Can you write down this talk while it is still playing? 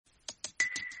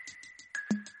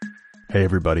Hey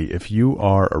everybody, if you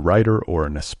are a writer or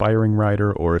an aspiring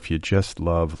writer, or if you just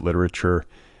love literature,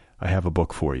 I have a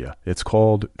book for you. It's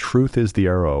called Truth is the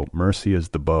Arrow, Mercy is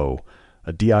the Bow,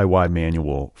 a DIY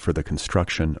manual for the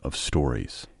construction of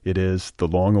stories. It is the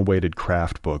long-awaited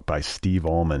craft book by Steve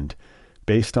Almond,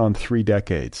 based on 3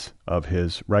 decades of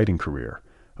his writing career,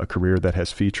 a career that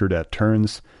has featured at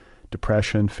turns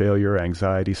depression, failure,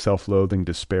 anxiety, self-loathing,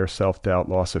 despair, self-doubt,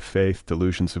 loss of faith,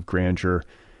 delusions of grandeur,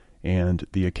 and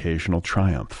the occasional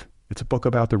triumph. It's a book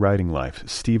about the writing life.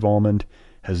 Steve Almond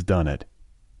has done it.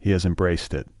 He has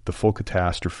embraced it, the full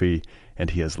catastrophe, and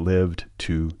he has lived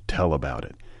to tell about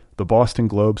it. The Boston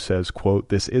Globe says, quote,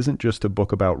 "This isn't just a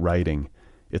book about writing,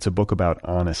 it's a book about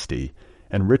honesty."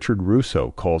 And Richard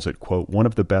Russo calls it, quote, "one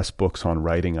of the best books on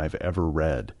writing I've ever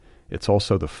read. It's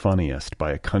also the funniest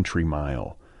by a country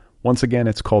mile." Once again,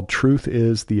 it's called Truth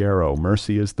is the Arrow,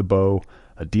 Mercy is the Bow,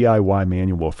 a DIY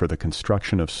manual for the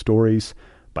construction of stories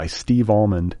by Steve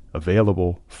Almond,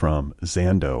 available from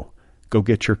Zando. Go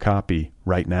get your copy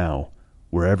right now,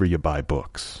 wherever you buy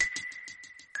books.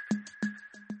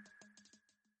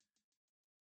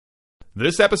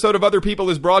 This episode of Other People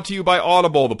is brought to you by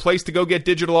Audible, the place to go get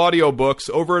digital audiobooks.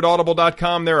 Over at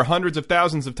audible.com, there are hundreds of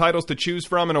thousands of titles to choose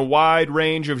from in a wide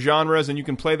range of genres, and you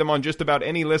can play them on just about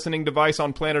any listening device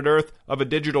on planet Earth of a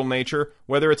digital nature,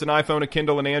 whether it's an iPhone, a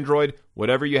Kindle, an Android,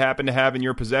 whatever you happen to have in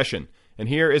your possession. And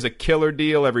here is a killer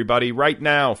deal, everybody. Right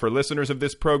now, for listeners of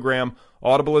this program,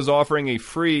 Audible is offering a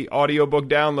free audiobook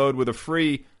download with a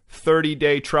free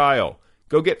 30-day trial.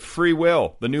 Go get Free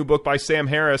Will, the new book by Sam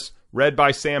Harris, read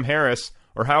by Sam Harris,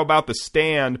 or how about The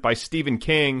Stand by Stephen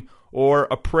King, or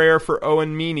A Prayer for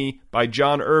Owen Meany by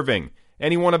John Irving.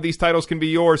 Any one of these titles can be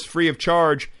yours free of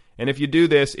charge, and if you do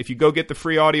this, if you go get the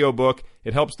free audiobook,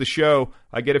 it helps the show.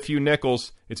 I get a few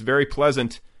nickels. It's very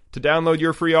pleasant. To download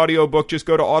your free audiobook, just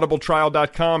go to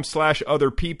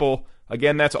audibletrial.com/otherpeople.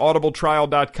 Again, that's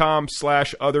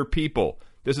audibletrial.com/otherpeople.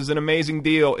 This is an amazing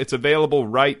deal. It's available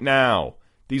right now.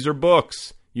 These are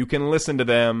books. You can listen to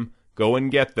them. Go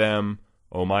and get them.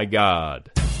 Oh my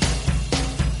God.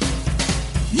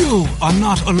 You are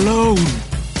not alone.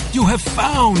 You have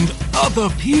found other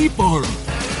people.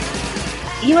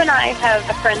 You and I have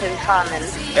a friend in common.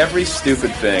 Every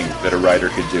stupid thing that a writer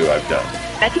could do, I've done.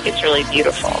 I think it's really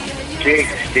beautiful.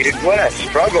 Jesus, dude, what a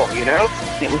struggle, you know?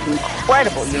 It was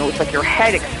incredible. You know, it's like your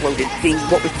head exploded seeing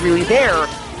what was really there.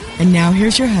 And now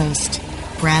here's your host,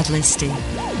 Brad Listy.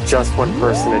 Just one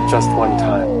person at just one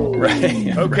time.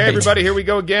 Right. Okay, everybody, here we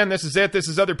go again. This is it. This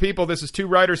is Other People. This is 2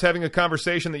 writers having a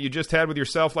conversation that you just had with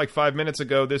yourself like 5 minutes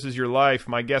ago. This is your life.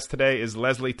 My guest today is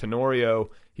Leslie Tenorio.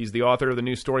 He's the author of the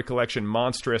new story collection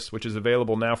Monstrous, which is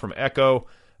available now from Echo.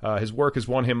 His work has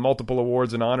won him multiple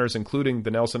awards and honors, including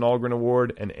the Nelson Algren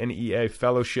Award, an NEA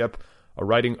Fellowship, a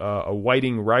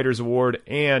Whiting Writers Award,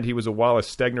 and he was a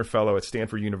Wallace Stegner Fellow at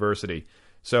Stanford University.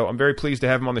 So I'm very pleased to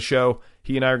have him on the show.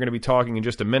 He and I are going to be talking in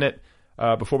just a minute.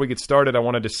 Before we get started, I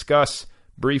want to discuss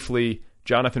briefly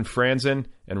Jonathan Franzen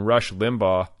and Rush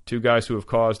Limbaugh, 2 guys who have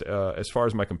caused, as far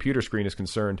as my computer screen is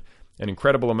concerned, an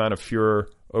incredible amount of furor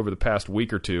over the past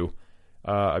week or 2.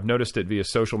 I've noticed it via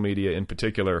social media in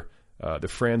particular, the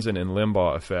Franzen and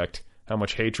Limbaugh effect, how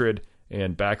much hatred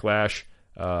and backlash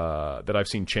that I've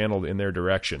seen channeled in their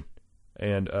direction.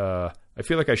 And I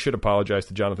feel like I should apologize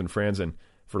to Jonathan Franzen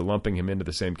for lumping him into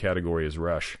the same category as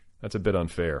Rush. That's a bit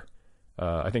unfair.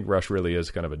 I think Rush really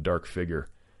is kind of a dark figure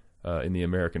in the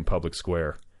American public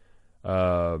square.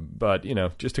 But, you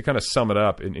know, just to kind of sum it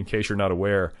up, in case you're not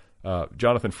aware,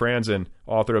 Jonathan Franzen,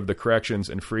 author of The Corrections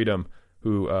and Freedom,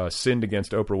 who sinned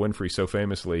against Oprah Winfrey so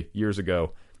famously years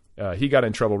ago, he got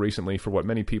in trouble recently for what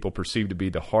many people perceive to be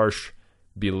the harsh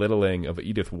belittling of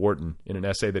Edith Wharton in an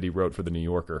essay that he wrote for The New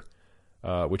Yorker,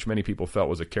 which many people felt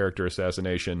was a character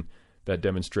assassination that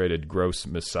demonstrated gross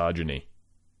misogyny,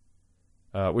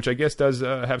 which I guess does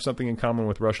have something in common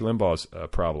with Rush Limbaugh's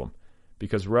problem,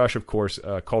 because Rush, of course,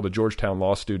 called a Georgetown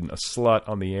law student a slut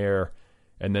on the air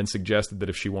and then suggested that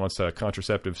if she wants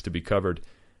contraceptives to be covered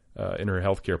in her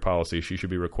healthcare policy, she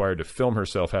should be required to film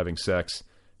herself having sex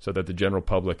so that the general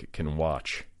public can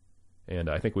watch. And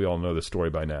I think we all know the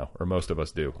story by now, or most of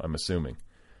us do, I'm assuming.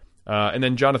 And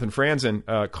then Jonathan Franzen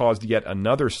caused yet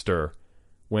another stir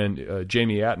when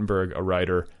Jamie Attenberg, a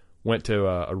writer, went to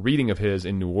a reading of his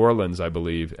in New Orleans, I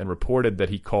believe, and reported that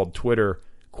he called Twitter,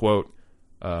 quote,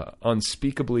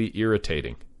 unspeakably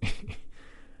irritating.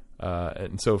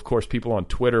 And so, of course, people on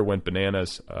Twitter went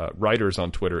bananas. Writers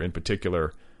on Twitter in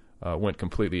particular went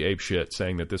completely apeshit,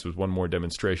 saying that this was one more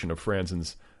demonstration of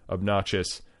Franzen's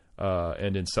obnoxious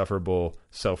and insufferable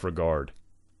self-regard.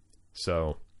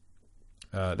 So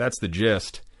that's the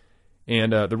gist.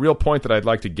 And the real point that I'd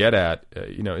like to get at,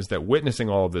 is that witnessing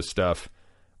all of this stuff,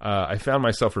 I found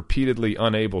myself repeatedly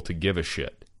unable to give a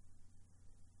shit.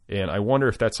 And I wonder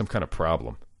if that's some kind of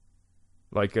problem.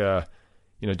 Like,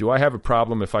 do I have a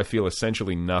problem if I feel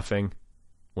essentially nothing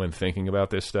when thinking about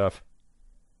this stuff?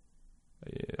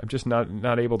 I'm just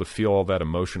not able to feel all that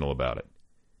emotional about it.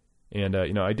 And,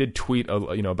 I did tweet,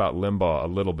 about Limbaugh a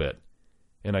little bit.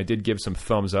 And I did give some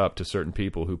thumbs up to certain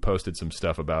people who posted some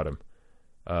stuff about him.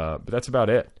 But that's about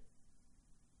it.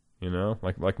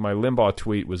 Like my Limbaugh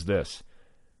tweet was this: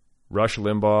 Rush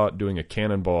Limbaugh doing a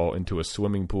cannonball into a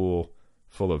swimming pool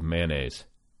full of mayonnaise.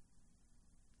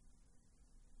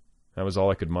 That was all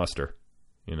I could muster.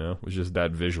 It was just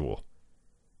that visual.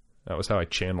 That was how I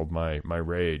channeled my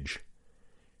rage.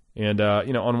 And,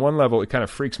 on one level, it kind of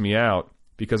freaks me out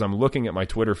because I'm looking at my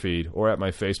Twitter feed or at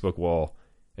my Facebook wall,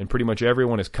 and pretty much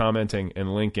everyone is commenting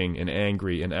and linking and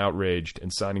angry and outraged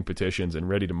and signing petitions and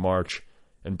ready to march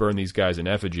and burn these guys in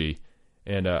effigy.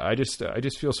 And I just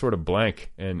feel sort of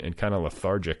blank and kind of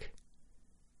lethargic.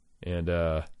 And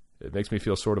it makes me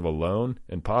feel sort of alone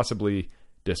and possibly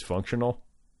dysfunctional.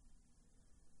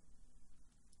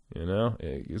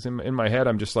 In my head,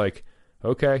 I'm just like,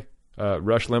 okay,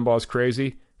 Rush Limbaugh's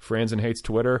crazy. Franzen hates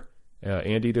Twitter.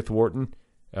 And Edith Wharton.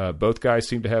 Both guys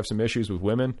seem to have some issues with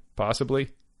women, possibly.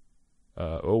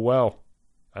 Oh, well,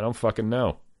 I don't fucking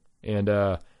know. And,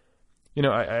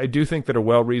 I do think that a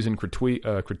well-reasoned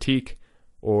critique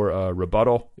or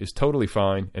rebuttal is totally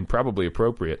fine and probably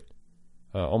appropriate.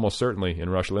 Almost certainly in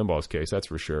Rush Limbaugh's case, that's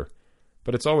for sure.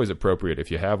 But it's always appropriate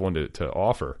if you have one to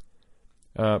offer.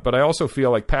 But I also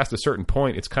feel like past a certain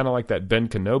point, it's kind of like that Ben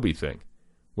Kenobi thing,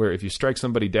 where if you strike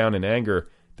somebody down in anger,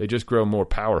 they just grow more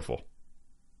powerful.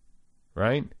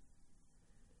 Right?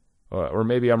 Or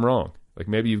maybe I'm wrong. Like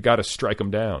maybe you've got to strike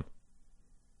them down.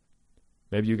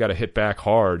 Maybe you've got to hit back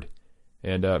hard,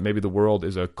 and maybe the world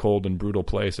is a cold and brutal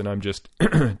place, and I'm just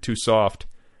too soft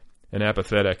and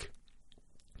apathetic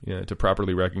to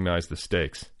properly recognize the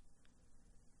stakes.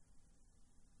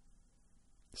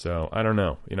 So I don't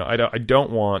know. I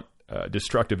don't want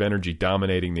destructive energy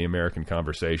dominating the American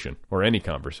conversation or any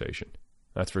conversation.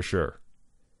 That's for sure.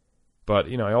 But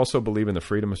I also believe in the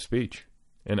freedom of speech,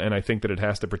 and I think that it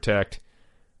has to protect.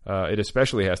 It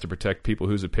especially has to protect people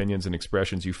whose opinions and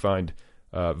expressions you find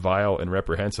vile and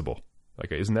reprehensible.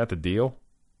 Like, isn't that the deal?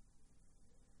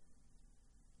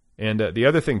 And the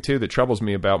other thing too that troubles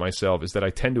me about myself is that I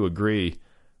tend to agree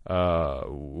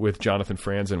with Jonathan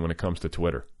Franzen when it comes to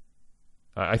Twitter.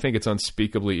 I think it's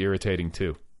unspeakably irritating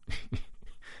too.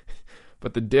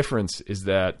 But the difference is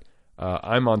that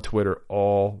I'm on Twitter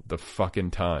all the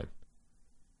fucking time.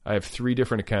 I have 3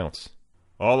 different accounts,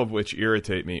 all of which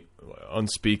irritate me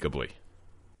unspeakably.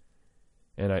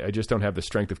 And I just don't have the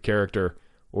strength of character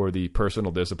or the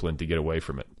personal discipline to get away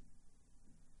from it.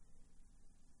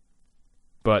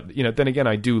 But, then again,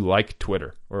 I do like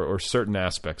Twitter or certain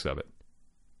aspects of it.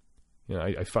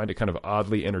 I find it kind of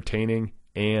oddly entertaining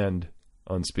and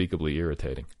unspeakably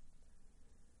irritating.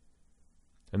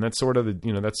 And that's sort of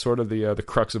the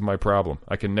crux of my problem.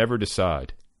 I can never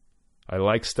decide. I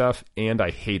like stuff and I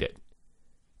hate it,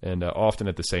 and often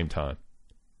at the same time.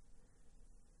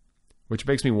 Which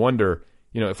makes me wonder,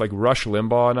 if like Rush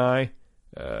Limbaugh and I,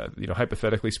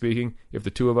 hypothetically speaking, if the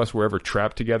two of us were ever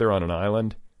trapped together on an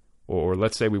island, or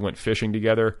let's say we went fishing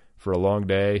together for a long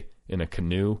day in a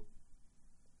canoe,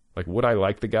 like would I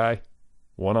like the guy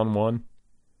one-on-one?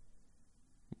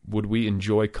 Would we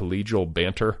enjoy collegial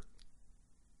banter?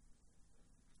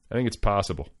 I think it's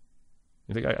possible.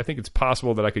 I think it's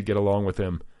possible that I could get along with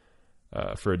him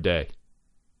for a day.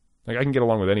 Like I can get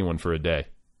along with anyone for a day.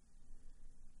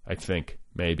 I think,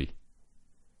 maybe.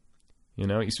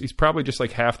 He's probably just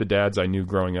like half the dads I knew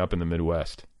growing up in the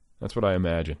Midwest. That's what I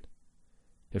imagine.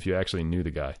 If you actually knew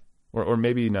the guy. Or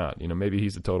maybe not. Maybe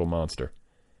he's a total monster.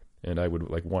 And I would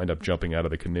like wind up jumping out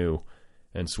of the canoe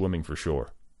and swimming for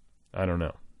shore. I don't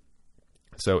know.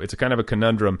 So it's a kind of a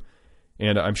conundrum.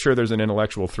 And I'm sure there's an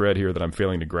intellectual thread here that I'm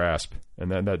failing to grasp.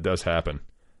 And then that does happen.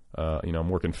 I'm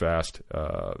working fast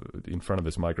in front of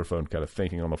this microphone, kind of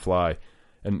thinking on the fly.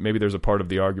 And maybe there's a part of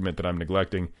the argument that I'm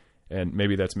neglecting. And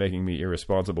maybe that's making me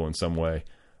irresponsible in some way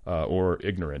or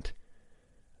ignorant.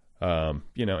 And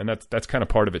that's kind of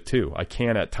part of it too. I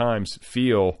can at times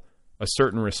feel a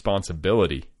certain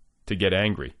responsibility to get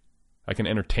angry. I can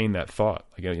entertain that thought.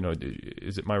 Like,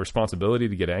 is it my responsibility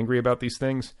to get angry about these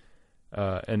things?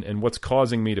 And what's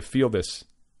causing me to feel this,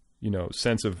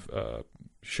 sense of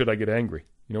should I get angry?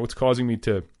 What's causing me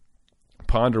to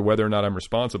ponder whether or not I'm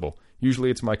responsible?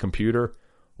 Usually it's my computer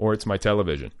or it's my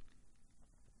television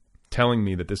telling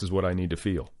me that this is what I need to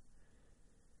feel.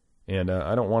 And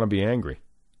I don't want to be angry.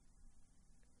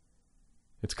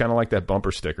 It's kind of like that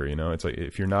bumper sticker, you know? It's like,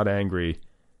 if you're not angry,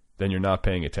 then you're not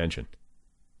paying attention.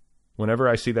 Whenever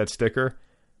I see that sticker,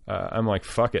 I'm like,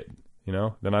 fuck it, you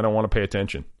know? Then I don't want to pay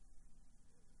attention.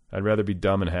 I'd rather be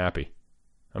dumb and happy.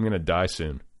 I'm going to die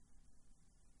soon.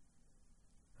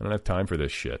 I don't have time for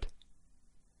this shit.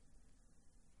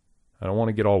 I don't want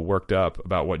to get all worked up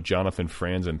about what Jonathan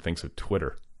Franzen thinks of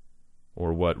Twitter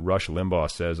or what Rush Limbaugh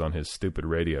says on his stupid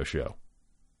radio show.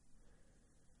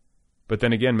 But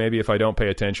then again, maybe if I don't pay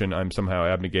attention, I'm somehow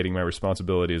abnegating my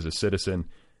responsibility as a citizen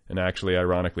and actually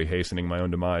ironically hastening my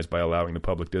own demise by allowing the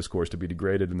public discourse to be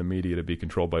degraded and the media to be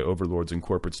controlled by overlords and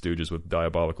corporate stooges with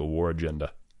diabolical war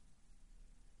agenda.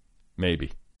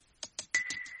 Maybe.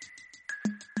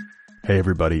 Hey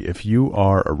everybody, if you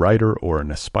are a writer or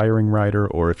an aspiring writer,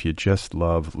 or if you just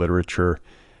love literature,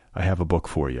 I have a book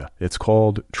for you. It's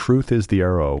called Truth is the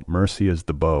Arrow, Mercy is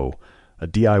the Bow, a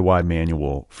DIY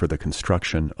manual for the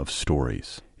construction of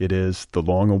stories. It is the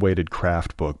long-awaited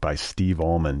craft book by Steve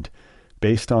Almond,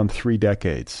 based on 3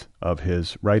 decades of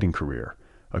his writing career,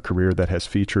 a career that has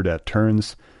featured at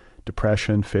turns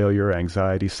depression, failure,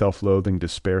 anxiety, self-loathing,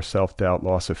 despair, self-doubt,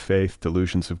 loss of faith,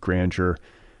 delusions of grandeur,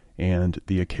 and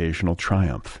the occasional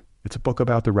triumph. It's a book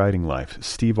about the writing life.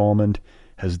 Steve Almond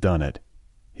has done it.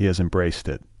 He has embraced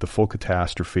it, the full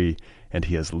catastrophe, and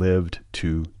he has lived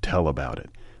to tell about it.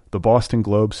 The Boston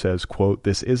Globe says, quote,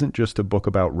 "This isn't just a book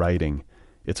about writing,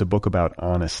 it's a book about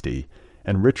honesty."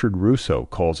 And Richard Russo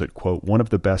calls it, quote, "one of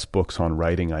the best books on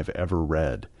writing I've ever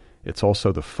read. It's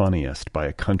also the funniest by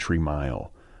a country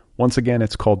mile." Once again,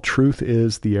 it's called Truth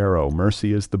is the Arrow,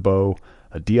 Mercy is the Bow,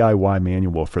 a DIY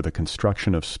manual for the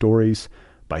construction of stories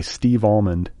by Steve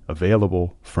Almond,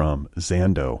 available from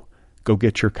Zando. Go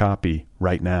get your copy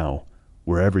right now,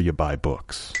 wherever you buy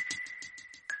books.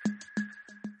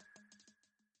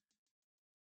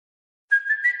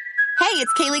 Hey,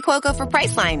 it's Kaylee Cuoco for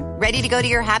Priceline. Ready to go to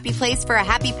your happy place for a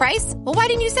happy price? Well, why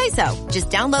didn't you say so? Just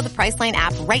download the Priceline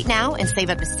app right now and save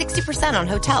up to 60% on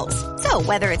hotels. So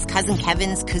whether it's Cousin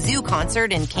Kevin's Kazoo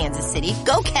Concert in Kansas City,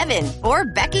 go Kevin, or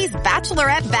Becky's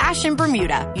Bachelorette Bash in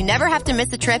Bermuda, you never have to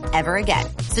miss a trip ever again.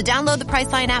 So download the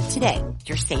Priceline app today.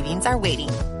 Your savings are waiting.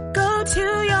 Go to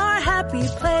your happy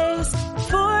place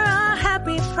for a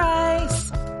happy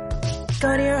price.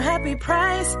 Go to your happy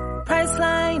price,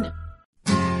 Priceline.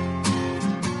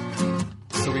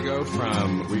 So we go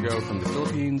from the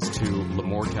Philippines to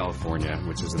Lemoore, California,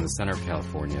 which is in the center of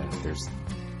California. There's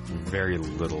very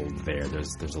little there.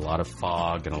 There's a lot of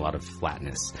fog and a lot of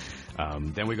flatness.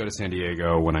 Then we go to San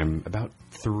Diego when I'm about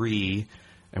 3,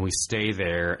 and we stay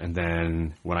there. And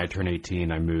then when I turn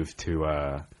 18, I moved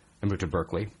to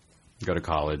Berkeley, go to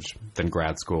college, then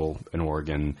grad school in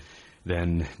Oregon,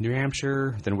 then New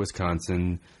Hampshire, then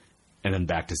Wisconsin, and then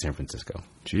back to San Francisco.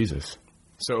 Jesus.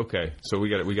 So, okay. So we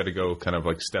got to go kind of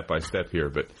like step by step here,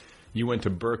 but you went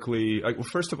to Berkeley. Well,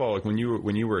 first of all, like when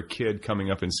you were a kid coming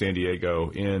up in San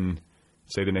Diego,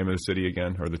 say the name of the city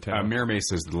again, or the town. Mira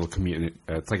Mesa is the little community.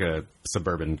 It's like a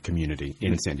suburban community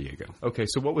in San Diego. Okay.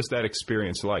 So what was that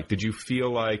experience like? Did you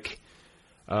feel like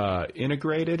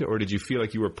integrated, or did you feel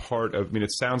like you were part of? I mean,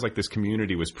 it sounds like this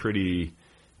community was pretty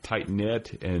tight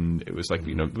knit, and it was like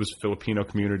it was a Filipino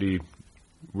community.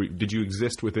 Did you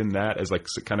exist within that as like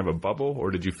kind of a bubble, or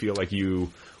did you feel like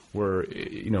you were,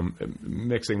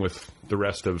 mixing with the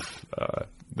rest of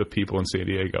the people in San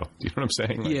Diego? Do you know what I'm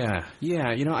saying? Like,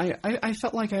 yeah. I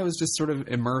felt like I was just sort of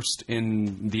immersed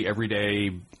in the everyday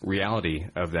reality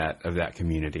of that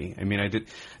community. I mean, and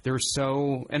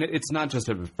it's not just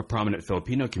a prominent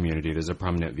Filipino community. There's a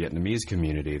prominent Vietnamese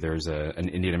community. There's an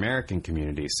Indian American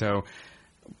community. So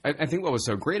I think what was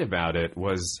so great about it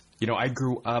was, I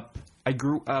grew up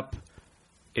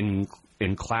in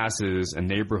classes and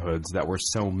neighborhoods that were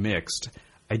so mixed.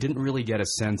 I didn't really get a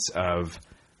sense of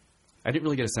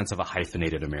a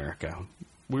hyphenated America.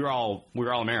 We were all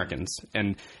Americans,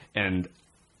 and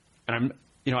I'm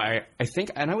I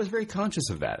think, and I was very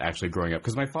conscious of that actually growing up,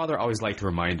 because my father always liked to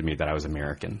remind me that I was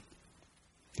American.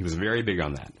 He was very big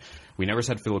on that. We never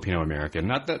said Filipino American.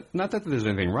 Not that there's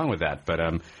anything wrong with that, but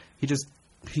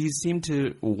he seemed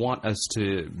to want us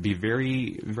to be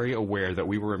very, very aware that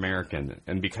we were American.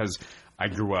 And because I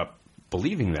grew up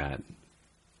believing that,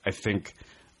 I think,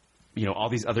 all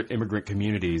these other immigrant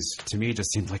communities, to me,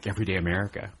 just seemed like everyday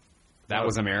America. That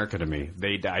was America to me.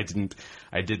 I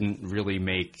didn't really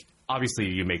make,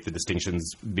 obviously you make the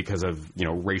distinctions because of,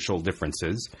 racial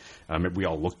differences. We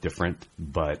all look different,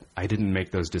 but I didn't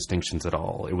make those distinctions at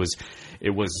all. It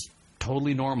was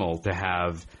totally normal to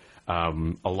have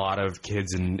a lot of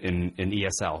kids in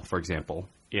ESL, for example,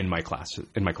 in my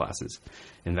classes,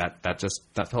 and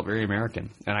that felt very American.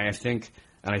 And I think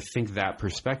that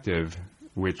perspective,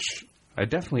 which I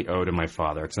definitely owe to my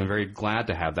father, because I'm very glad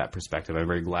to have that perspective. I'm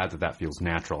very glad that feels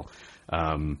natural.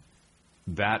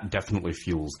 That definitely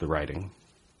fuels the writing.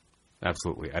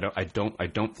 Absolutely. I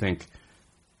don't think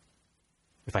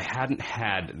if I hadn't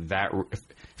had that,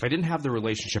 if I didn't have the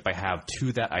relationship I have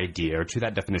to that idea or to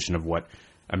that definition of what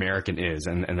American is,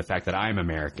 and the fact that I'm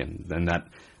American, then that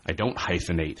I don't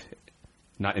hyphenate,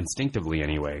 not instinctively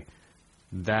anyway,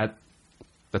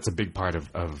 that's a big part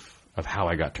of how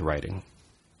I got to writing.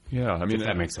 Yeah, I mean, if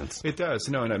that makes sense. It does.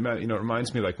 No, and it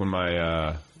reminds me like when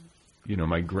my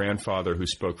my grandfather, who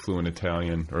spoke fluent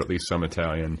Italian, or at least some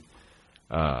Italian,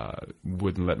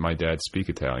 wouldn't let my dad speak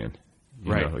Italian.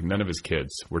 You know, like none of his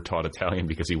kids were taught Italian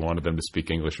because he wanted them to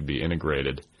speak English and be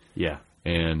integrated. Yeah.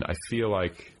 And I feel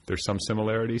like there's some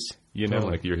similarities,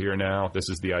 Totally. like you're here now, this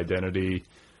is the identity,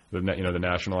 the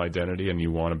national identity, and you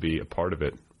want to be a part of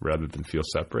it rather than feel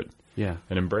separate. Yeah.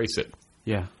 And embrace it.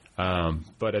 Yeah.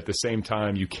 But at the same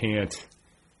time, you can't,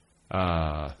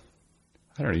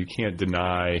 you can't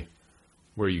deny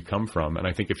where you come from. And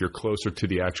I think if you're closer to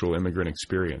the actual immigrant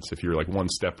experience, if you're like one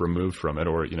step removed from it,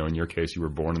 or, in your case, you were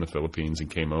born in the Philippines and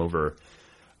came over,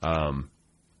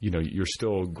 you're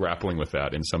still grappling with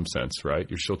that in some sense, right?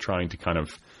 You're still trying to kind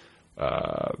of,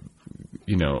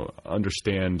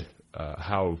 understand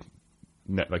how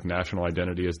national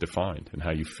identity is defined and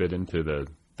how you fit into the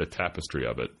tapestry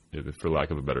of it, for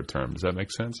lack of a better term. Does that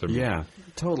make sense? Yeah,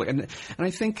 totally. And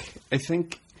I think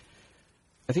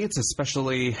it's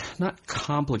especially not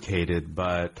complicated,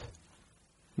 but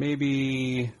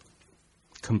maybe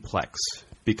complex,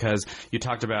 because you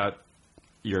talked about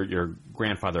your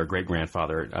grandfather or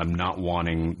great-grandfather not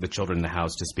wanting the children in the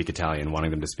house to speak Italian,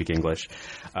 wanting them to speak English.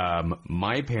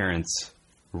 My parents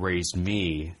raised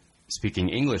me speaking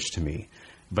English to me,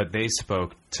 but they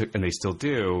spoke and they still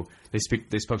do.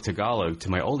 They spoke Tagalog to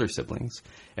my older siblings,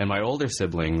 and my older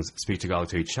siblings speak Tagalog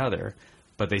to each other,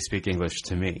 but they speak English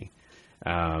to me.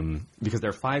 Because there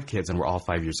are 5 kids and we're all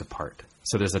 5 years apart.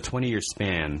 So there's a 20-year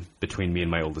span between me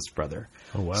and my oldest brother.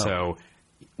 Oh, wow. So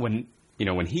when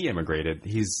he immigrated,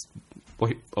 there's a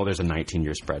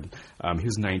 19-year spread. He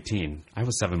was 19. I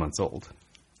was 7 months old.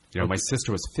 My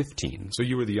sister was 15. So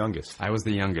you were the youngest? I was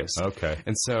the youngest. Okay.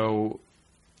 And so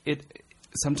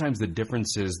sometimes the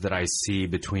differences that I see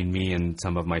between me and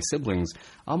some of my siblings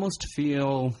almost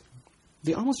feel a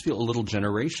little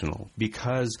generational,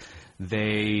 because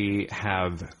they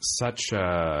have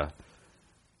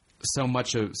so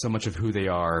much of who they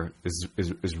are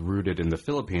is rooted in the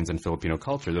Philippines and Filipino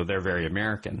culture, though they're very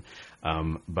American.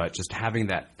 But just having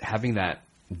that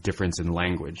difference in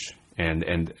language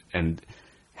and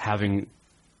having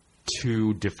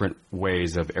 2 different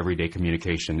ways of everyday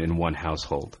communication in one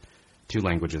household, 2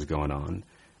 languages going on,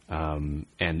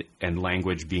 and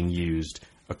language being used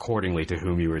accordingly to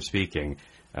whom you were speaking.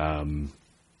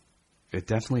 It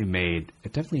definitely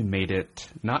made it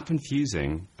not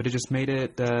confusing, but it just made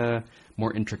it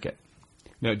more intricate.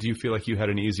 Now, do you feel like you had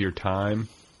an easier time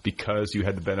because you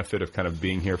had the benefit of kind of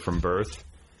being here from birth?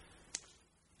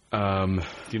 Do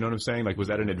you know what I'm saying? Like, was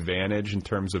that an advantage in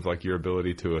terms of like your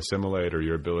ability to assimilate or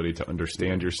your ability to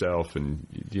understand yourself? And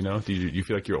do you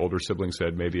feel like your older siblings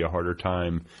had maybe a harder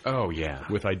time? Oh yeah,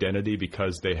 with identity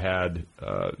because they had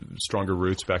stronger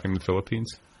roots back in the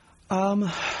Philippines?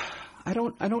 I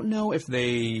don't know if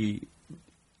they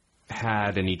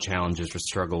had any challenges or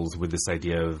struggles with this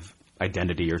idea of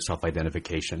identity or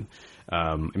self-identification.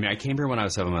 I came here when I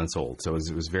was 7 months old, so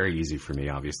it was very easy for me,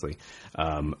 obviously.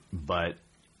 But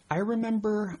I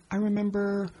remember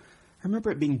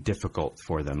it being difficult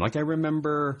for them. Like, I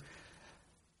remember,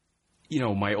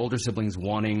 my older siblings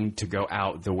wanting to go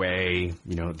out the way,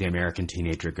 the American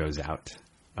teenager goes out,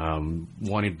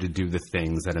 wanting to do the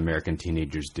things that American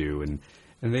teenagers do, and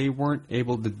they weren't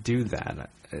able to do that.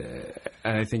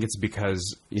 And I think it's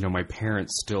because, my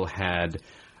parents still had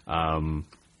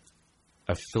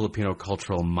a Filipino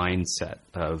cultural mindset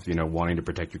of, wanting to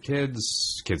protect your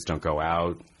kids. Kids don't go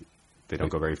out. They don't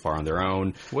go very far on their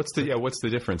own. What's the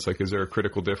difference? Like, is there a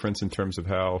critical difference in terms of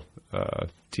how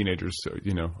teenagers,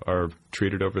 are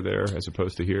treated over there as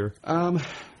opposed to here?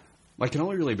 I can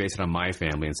only really base it on my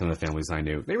family and some of the families I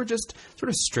knew. They were just sort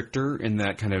of stricter in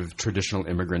that kind of traditional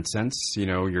immigrant sense.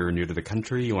 You're new to the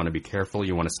country. You want to be careful.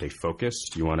 You want to stay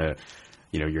focused. You want to,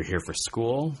 you're here for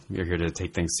school. You're here to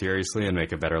take things seriously and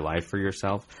make a better life for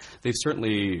yourself. They've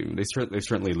certainly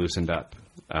loosened up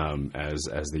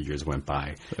as the years went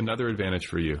by. Another advantage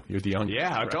for you. You're the youngest.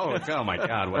 Yeah. Right? Oh my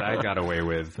God, what I got away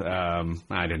with.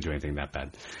 I didn't do anything that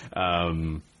bad.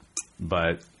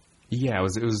 But yeah, it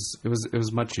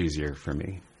was much easier for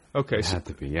me. Okay. It had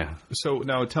to be, yeah. So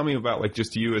now tell me about, like,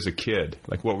 just you as a kid.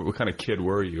 Like, what kind of kid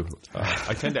were you?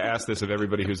 I tend to ask this of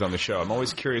everybody who's on the show. I'm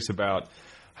always curious about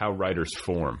how writers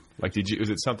form. Like, is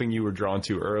it something you were drawn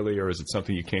to early, or is it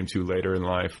something you came to later in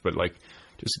life? But, like,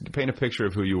 just paint a picture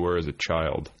of who you were as a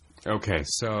child. Okay,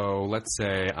 so let's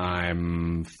say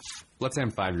I'm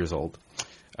 5 years old.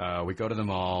 We go to the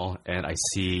mall, and I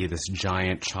see this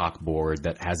giant chalkboard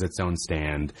that has its own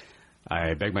stand.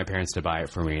 I beg my parents to buy it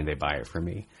for me, and they buy it for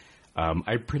me.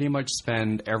 I pretty much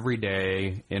spend every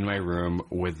day in my room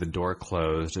with the door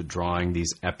closed drawing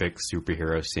these epic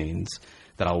superhero scenes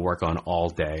that I'll work on all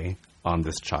day on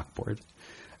this chalkboard.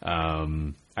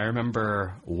 I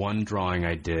remember one drawing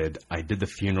I did the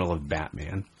funeral of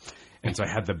Batman. And so I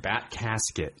had the bat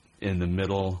casket in the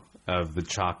middle of the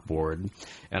chalkboard,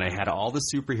 and I had all the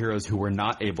superheroes who were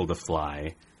not able to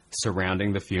fly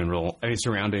surrounding the funeral,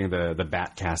 surrounding the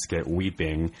bat casket,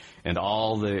 weeping, and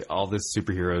all the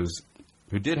superheroes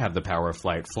who did have the power of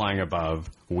flight flying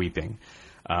above, weeping.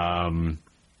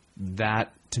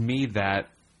 That, to me, that's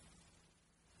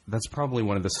probably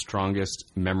one of the strongest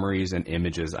memories and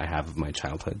images I have of my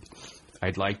childhood.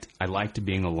 I liked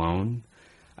being alone.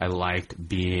 I liked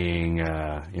being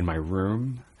in my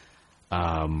room.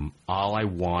 All I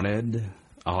wanted,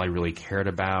 all I really cared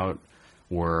about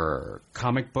were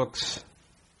comic books,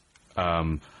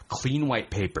 clean white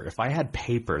paper. If I had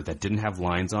paper that didn't have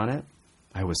lines on it,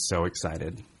 I was so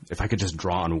excited. If I could just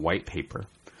draw on white paper.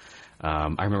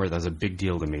 I remember that was a big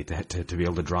deal to me to be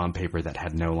able to draw on paper that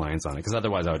had no lines on it, because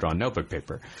otherwise I would draw on notebook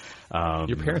paper.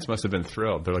 Your parents must have been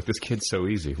thrilled. They're like, this kid's so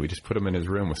easy. We just put him in his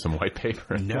room with some white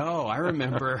paper. No, I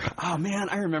remember. Oh man,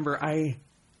 I remember I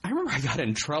got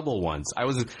in trouble once. I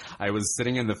was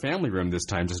sitting in the family room this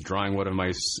time, just drawing one of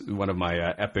my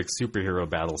epic superhero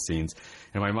battle scenes,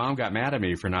 and my mom got mad at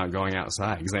me for not going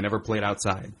outside because I never played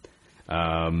outside.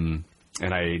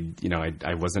 And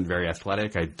I wasn't very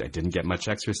athletic. I didn't get much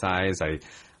exercise. I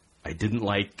didn't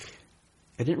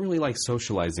really like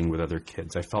socializing with other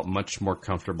kids. I felt much more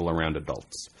comfortable around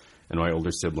adults and my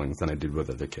older siblings than I did with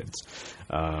other kids.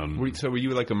 So were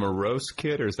you like a morose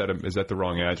kid, or is that the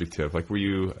wrong adjective? Like, were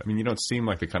you? I mean, you don't seem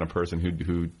like the kind of person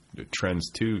who trends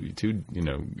too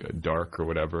dark or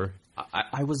whatever.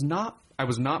 I was not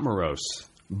morose,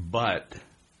 but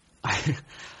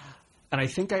and I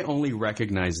think I only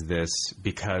recognize this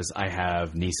because I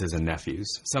have nieces and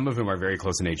nephews, some of whom are very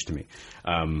close in age to me.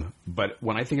 But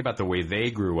when I think about the way they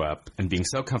grew up and being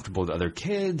so comfortable with other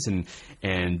kids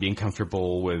and being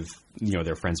comfortable with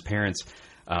their friends' parents,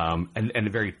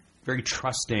 and very, very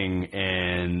trusting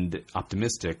and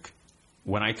optimistic,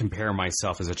 when I compare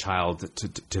myself as a child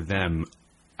to them,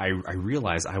 I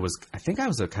realize I think I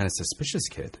was a kind of suspicious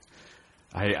kid.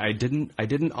 I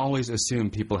didn't always assume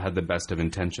people had the best of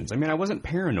intentions. I mean, I wasn't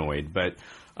paranoid, but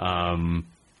I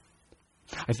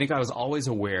think I was always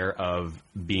aware of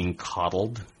being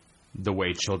coddled the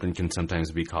way children can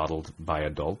sometimes be coddled by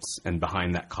adults. And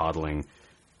behind that coddling,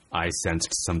 I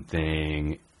sensed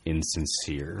something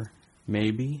insincere,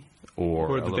 maybe.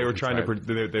 Or that they were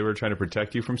trying to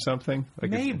protect you from something. Like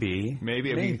maybe.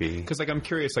 Because I'm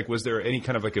curious. Like, was there any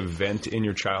kind of like event in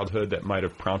your childhood that might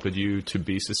have prompted you to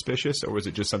be suspicious, or was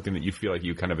it just something that you feel like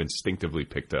you kind of instinctively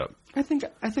picked up? I think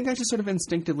I just sort of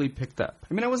instinctively picked up.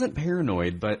 I mean, I wasn't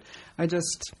paranoid, but I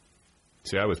just.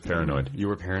 See, I was paranoid. You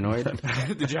were paranoid?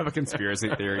 Did you have a conspiracy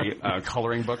theory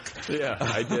coloring book? Yeah,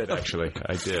 I did, actually.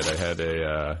 I did. I had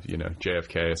a,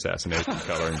 JFK assassination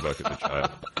coloring book as a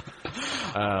child.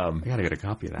 I got to get a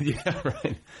copy of that. Yeah,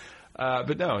 right.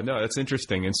 But no, that's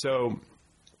interesting. And so,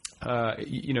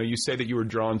 you say that you were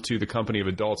drawn to the company of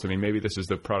adults. I mean, maybe this is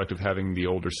the product of having the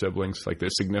older siblings, like the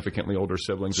significantly older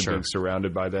siblings, and being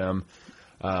surrounded by them.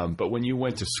 But when you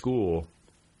went to school,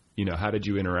 how did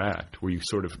you interact? Were you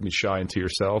sort of shy into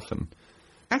yourself? And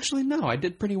actually, no, I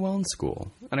did pretty well in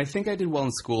school, and I think I did well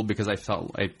in school because I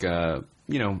felt like I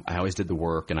always did the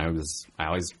work, and I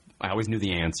always knew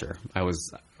the answer. I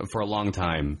was, for a long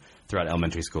time throughout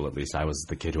elementary school, at least, I was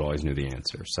the kid who always knew the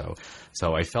answer. So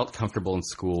I felt comfortable in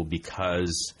school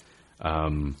because. You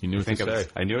knew what to say.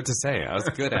 I knew what to say. I was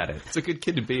good at it. It's a good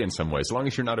kid to be in some ways, as long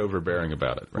as you're not overbearing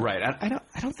about it. Right. I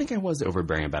don't think I was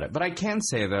overbearing about it, but I can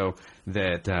say though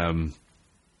that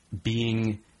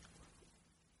being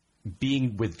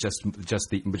with just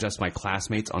my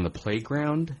classmates on the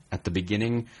playground at the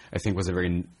beginning, I think was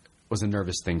a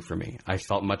nervous thing for me. I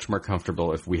felt much more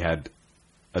comfortable if we had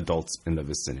adults in the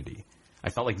vicinity.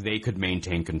 I felt like they could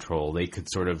maintain control. They could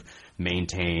sort of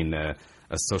maintain a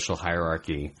social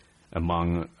hierarchy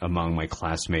among my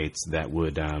classmates that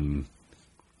would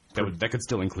that could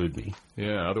still include me.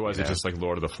 Yeah, otherwise it's just like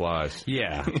Lord of the Flies.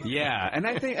 Yeah, yeah, and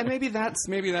I think, and maybe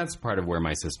that's part of where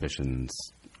my suspicions,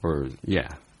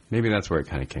 maybe that's where it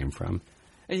kind of came from.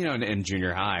 And, you know, in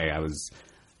junior high, I was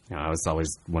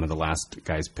always one of the last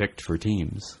guys picked for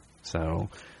teams. So,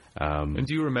 and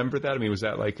do you remember that? I mean, was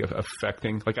that like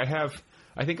affecting? Like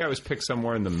I think I was picked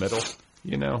somewhere in the middle.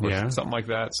 You know, or something like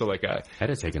that. So, like, I'd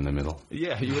have taken the middle.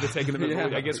 Yeah, you would have taken the middle.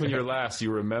 Yeah. I guess when you're last,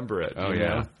 you remember it. Oh, you yeah.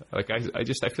 know? Like, I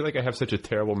feel like I have such a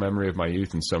terrible memory of my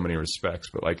youth in so many respects.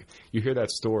 But, like, you hear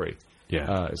that story.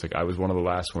 Yeah. It's like I was one of the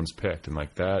last ones picked. And,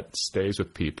 like, that stays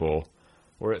with people.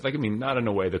 Or, like, I mean, not in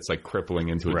a way that's, like, crippling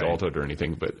into adulthood or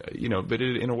anything. But, you know,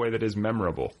 in a way that is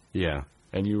memorable. Yeah.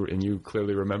 And you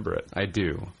clearly remember it. I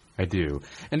do.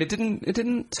 And it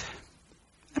didn't,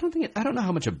 I don't know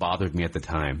how much it bothered me at the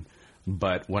time.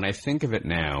 But when I think of it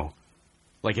now,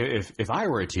 like if I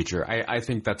were a teacher, I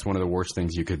think that's one of the worst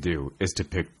things you could do is to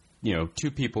pick, you know, 2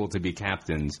 people to be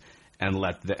captains and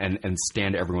and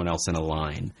stand everyone else in a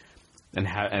line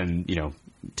and you know,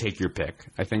 take your pick.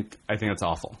 I think that's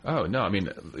awful. Oh no, I mean,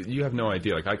 you have no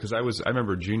idea. Like I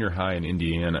remember junior high in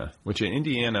Indiana, which in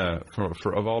Indiana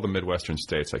for of all the Midwestern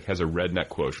states, like has a redneck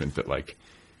quotient that like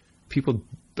people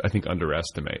I think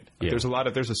underestimate. Like, there's a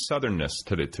southernness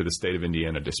to the state of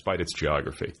Indiana despite its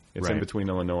geography. It's in between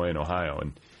Illinois and Ohio,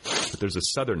 but there's a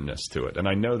southernness to it. And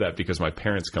I know that because my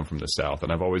parents come from the South,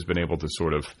 and I've always been able to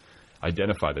sort of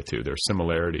identify the two. There are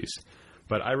similarities.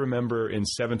 But I remember in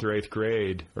 7th or 8th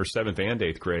grade, or 7th and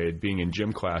 8th grade, being in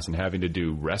gym class and having to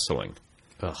do wrestling.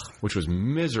 Ugh. Which was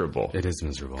miserable. It is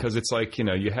miserable. Because it's like, you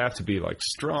know, you have to be like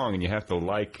strong and you have to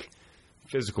like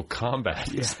physical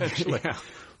combat, essentially. Yeah.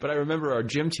 But I remember our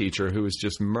gym teacher, who was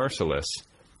just merciless,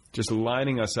 just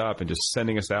lining us up and just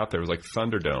sending us out there. It was like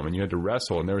Thunderdome, and you had to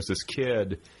wrestle. And there was this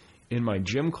kid in my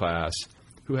gym class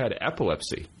who had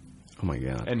epilepsy. Oh, my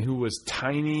God. And who was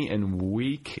tiny and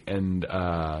weak and,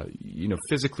 you know,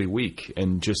 physically weak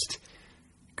and just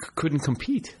couldn't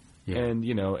compete. Yeah. And,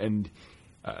 you know,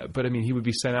 but I mean, he would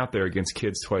be sent out there against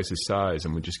kids twice his size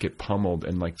and would just get pummeled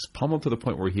pummeled to the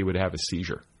point where he would have a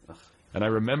seizure. And I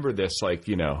remember this, like,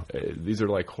 you know, these are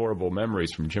like horrible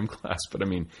memories from gym class, but I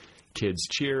mean, kids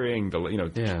cheering,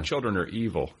 children are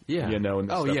evil, you know, and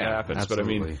this stuff happens.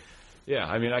 Absolutely. But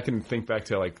I mean, I can think back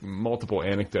to like multiple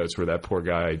anecdotes where that poor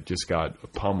guy just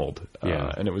got pummeled,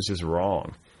 and it was just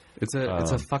wrong. It's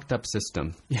a fucked up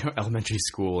system, you know, elementary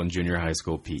school and junior high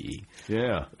school PE.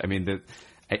 Yeah. I mean,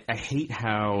 I hate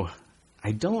how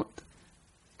I don't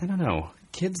know,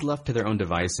 kids left to their own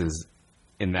devices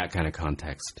in that kind of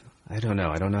context. I don't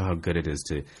know how good it is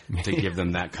to give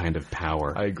them that kind of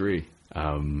power. I agree.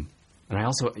 And I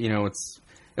also, you know,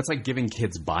 it's like giving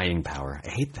kids buying power. I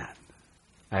hate that.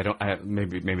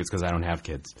 Maybe it's because I don't have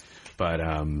kids. But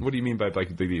what do you mean by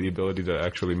like the ability to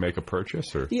actually make a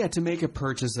purchase, or to make a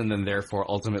purchase and then therefore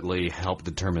ultimately help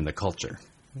determine the culture?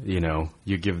 You know,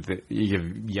 you give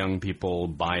young people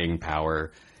buying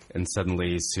power, and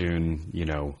suddenly soon, you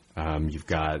know, you've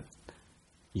got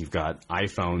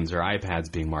iPhones or iPads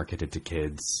being marketed to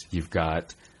kids. You've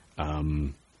got,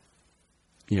 you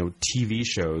know, TV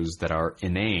shows that are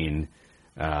inane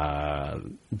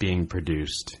being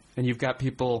produced. And you've got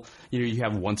people, you know, you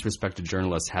have once respected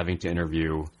journalists having to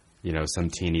interview, you know, some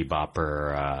teeny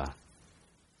bopper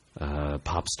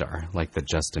pop star like the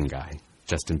Justin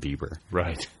Bieber.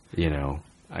 Right. You know,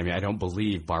 I mean, I don't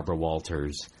believe Barbara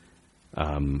Walters,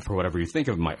 for whatever you think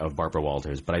of Barbara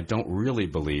Walters, but I don't really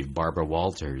believe Barbara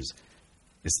Walters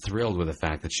is thrilled with the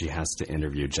fact that she has to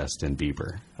interview Justin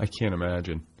Bieber. I can't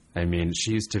imagine. I mean,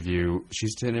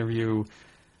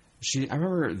 I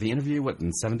remember the interview,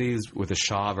 in the 70s with the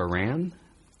Shah of Iran?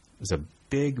 It was a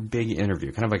big, big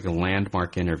interview, kind of like a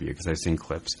landmark interview, because I've seen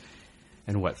clips.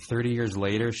 And 30 years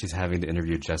later, she's having to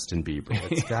interview Justin Bieber.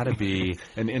 It's got to be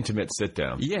an intimate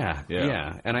sit-down. Yeah.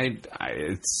 And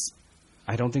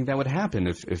I don't think that would happen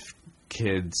if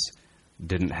kids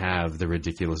didn't have the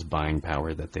ridiculous buying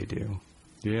power that they do.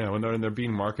 Yeah, when they're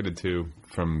being marketed to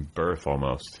from birth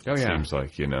almost. Oh, yeah. It seems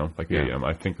like, you know. Like,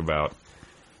 I think about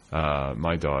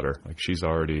my daughter. Like, she's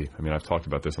already, I mean, I've talked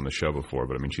about this on the show before,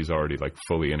 but I mean, she's already, like,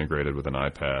 fully integrated with an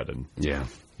iPad. And,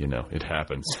 you know, it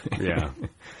happens. Yeah.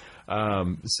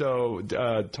 So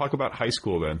talk about high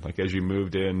school then. Like, as you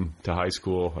moved into high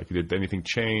school, like, did anything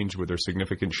change? Were there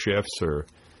significant shifts or?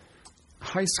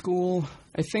 High school,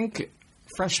 I think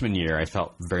freshman year I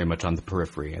felt very much on the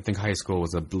periphery. I think high school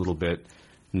was a little bit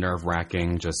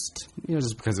nerve-wracking just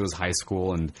because it was high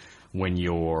school, and when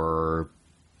you're,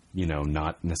 you know,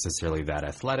 not necessarily that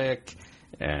athletic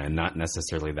and not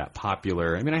necessarily that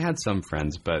popular. I mean, I had some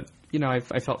friends, but, you know,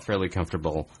 I felt fairly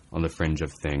comfortable on the fringe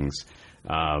of things.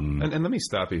 And let me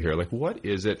stop you here. Like, what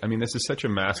is it? I mean, this is such a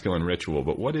masculine ritual,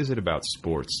 but what is it about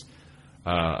sports?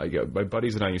 My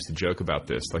buddies and I used to joke about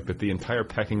this, like that the entire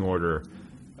pecking order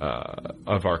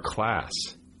of our class,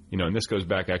 and this goes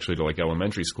back actually to like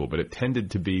elementary school, but it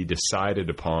tended to be decided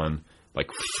upon like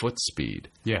foot speed.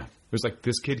 Yeah. It was like,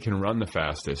 this kid can run the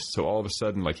fastest, so all of a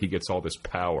sudden, like, he gets all this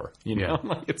power.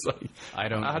 Like, it's like, I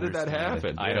don't. How did that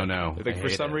happen? I don't know. Like, for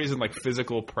some reason, like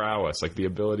physical prowess, like the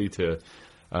ability to,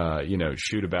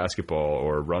 shoot a basketball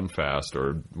or run fast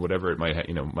or whatever it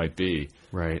might be.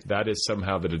 Right. That is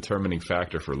somehow the determining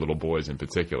factor for little boys in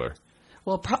particular.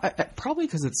 Well, probably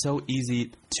because it's so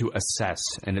easy to assess,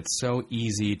 and it's so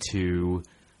easy to.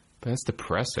 But that's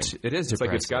depressing. It is depressing. It's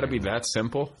like it's got to be that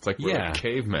simple. It's like we're like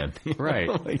cavemen. Right.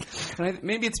 And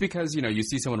maybe it's because, you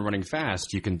see someone running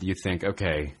fast, you think,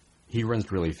 okay, he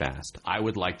runs really fast. I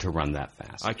would like to run that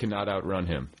fast. I cannot outrun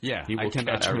him. Yeah. He will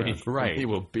catch me. Right. He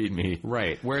will beat me.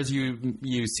 Right. Whereas you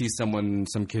see some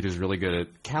kid who's really good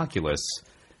at calculus,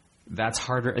 that's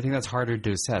harder. I think that's harder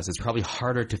to assess. It's probably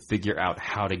harder to figure out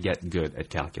how to get good at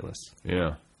calculus.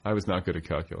 Yeah. I was not good at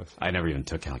calculus. I never even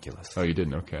took calculus. Oh, you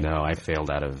didn't? Okay. No, I failed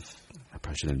out of... I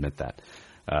probably shouldn't admit that.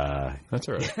 That's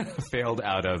all right. Failed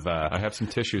out of... I have some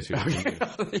tissues here.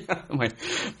 Yeah,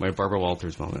 my Barbara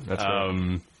Walters moment. That's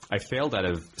right. I failed out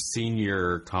of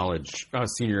senior high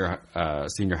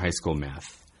school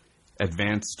math.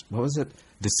 Advanced... What was it?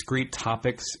 Discrete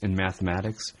topics in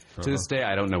mathematics. To this day,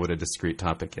 I don't know what a discrete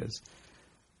topic is.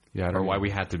 Yeah, or why we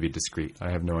had to be discreet.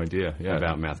 I have no idea. Yeah,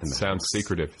 about mathematics. Sounds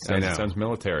secretive. Sounds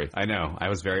military. I know. I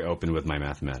was very open with my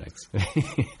mathematics.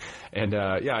 And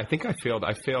I think I failed.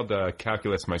 I failed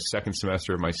calculus my second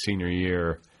semester of my senior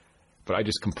year, but I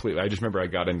just remember I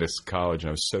got into college and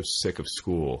I was so sick of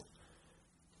school,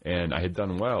 and I had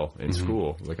done well in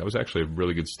school. Like I was actually a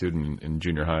really good student in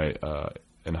junior high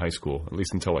and high school, at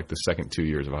least until like the second 2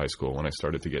 years of high school when I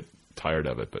started to get tired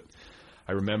of it. But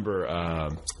I remember.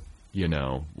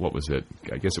 What was it?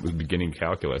 I guess it was beginning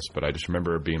calculus, but I just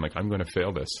remember being like, I'm going to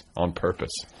fail this on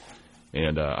purpose.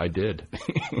 And I did.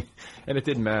 And it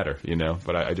didn't matter,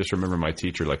 but I just remember my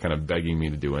teacher like kind of begging me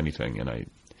to do anything. And I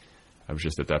was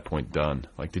just at that point done.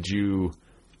 Like,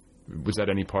 was that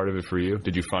any part of it for you?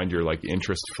 Did you find your like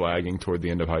interest flagging toward the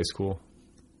end of high school?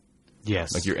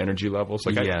 Yes. Like your energy levels?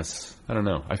 Like yes. I don't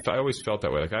know. I always felt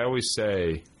that way. Like I always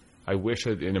say, I wish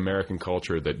that in American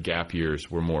culture that gap years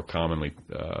were more commonly,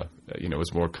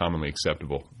 was more commonly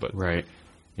acceptable. But right,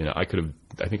 I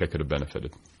think I could have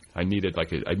benefited. I needed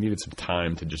some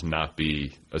time to just not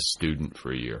be a student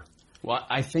for a year. Well,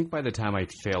 I think by the time I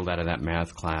failed out of that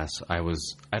math class,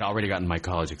 I'd already gotten my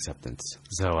college acceptance,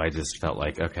 so I just felt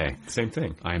like, okay, same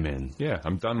thing. I'm in. Yeah,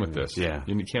 I'm done with this. Yeah,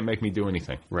 you can't make me do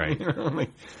anything. Right.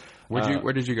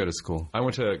 Where did you go to school? I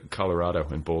went to Colorado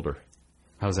in Boulder.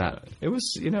 How's that? It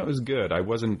was, it was good. I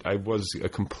was a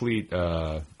complete,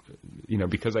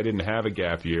 because I didn't have a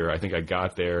gap year, I think I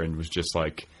got there and was just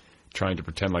like trying to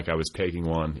pretend like I was taking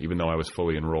one, even though I was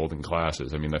fully enrolled in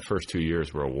classes. I mean, the first 2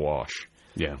 years were a wash.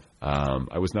 Yeah.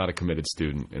 I was not a committed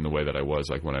student in the way that I was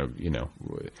like when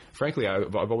frankly,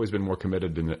 I've always been more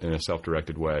committed in a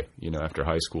self-directed way, after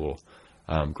high school.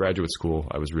 Graduate school,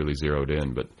 I was really zeroed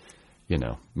in, but,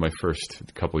 my first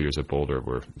couple of years at Boulder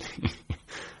were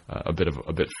a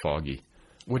bit foggy.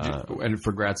 And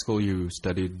for grad school, you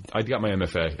studied? I got my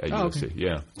MFA at USC. Okay.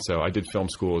 Yeah, so I did film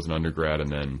school as an undergrad, and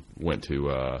then went to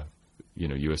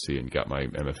USC and got my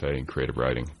MFA in creative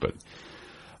writing. But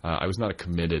I was not a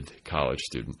committed college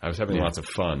student. I was having lots of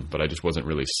fun, but I just wasn't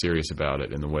really serious about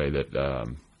it in the way that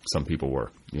some people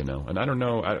were. And I don't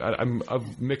know. I'm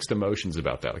of mixed emotions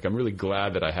about that. Like I'm really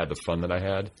glad that I had the fun that I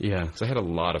had. Yeah, because I had a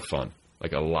lot of fun,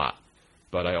 like a lot.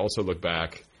 But I also look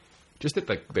back just at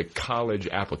the college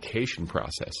application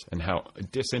process and how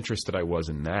disinterested I was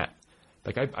in that.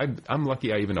 Like I'm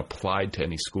lucky I even applied to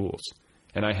any schools,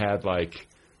 and I had like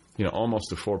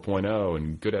almost a 4.0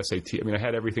 and good SAT. I mean, I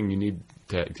had everything you need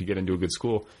to get into a good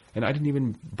school, and I didn't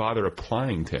even bother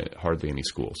applying to hardly any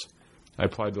schools. I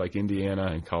applied to like Indiana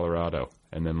and Colorado,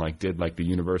 and then like did like the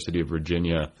University of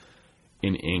Virginia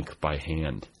in ink by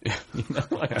hand.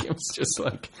 Like it was just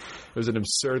like, it was an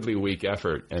absurdly weak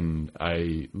effort. And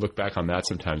I look back on that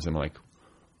sometimes and I'm like,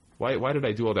 why did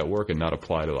I do all that work and not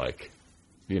apply to like,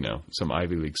 some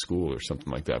Ivy League school or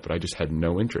something like that? But I just had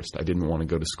no interest. I didn't want to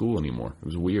go to school anymore. It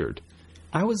was weird.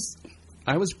 I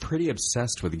was pretty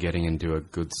obsessed with getting into a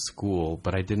good school,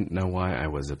 but I didn't know why I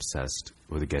was obsessed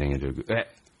with getting into a good...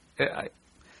 I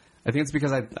think it's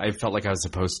because I felt like I was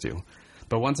supposed to.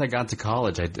 But once I got to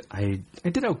college, I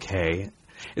did okay.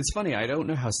 It's funny, I don't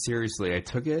know how seriously I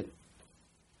took it,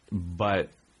 but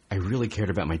I really cared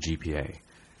about my GPA,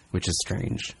 which is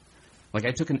strange. Like,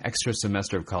 I took an extra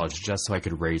semester of college just so I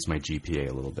could raise my GPA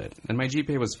a little bit. And my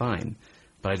GPA was fine,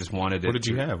 but I just wanted it. What did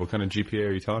you have? What kind of GPA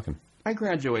are you talking? I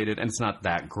graduated, and it's not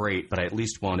that great, but I at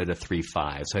least wanted a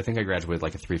 3.5. So I think I graduated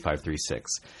like a 3.5, 3.6.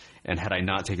 And had I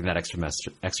not taken that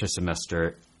extra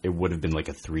semester, it would have been like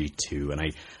a 3.2. And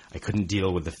I couldn't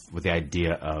deal with the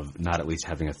idea of not at least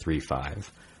having a 3.5.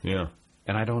 Yeah.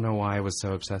 And I don't know why I was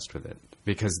so obsessed with it.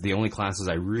 Because the only classes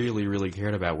I really, really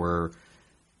cared about were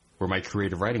my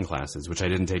creative writing classes, which I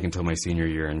didn't take until my senior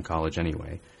year in college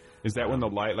anyway. Is that when the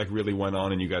light like really went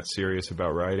on and you got serious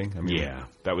about writing? I mean, yeah,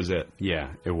 that was it. Yeah,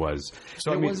 it was.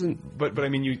 So it wasn't. But I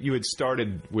mean, you had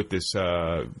started with this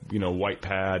white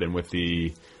pad and with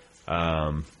the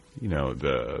the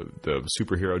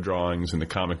superhero drawings and the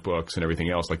comic books and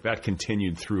everything else. Like that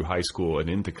continued through high school and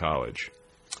into college,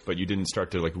 but you didn't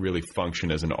start to like really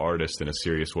function as an artist in a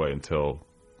serious way until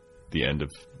the end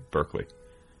of Berkeley.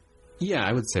 Yeah,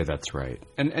 I would say that's right.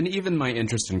 And even my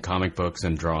interest in comic books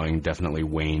and drawing definitely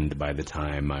waned by the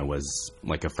time I was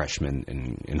like a freshman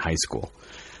in high school.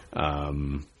 So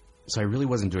I really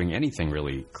wasn't doing anything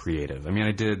really creative. I mean,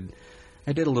 I did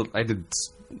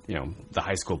the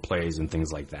high school plays and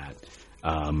things like that.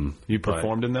 You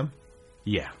performed in them?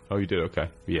 Yeah. Oh, you did? Okay.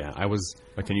 Yeah, I was.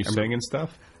 Can you sing and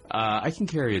stuff? I can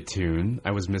carry a tune.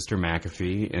 I was Mr.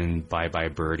 McAfee in Bye Bye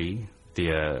Birdie.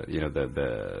 The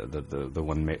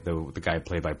guy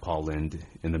played by Paul Lynde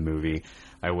in the movie.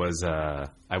 I was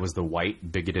the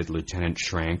white bigoted Lieutenant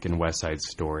Schrank in West Side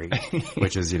Story,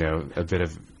 which is a bit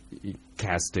of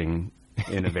casting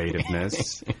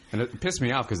innovativeness, and it pissed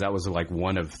me off because that was like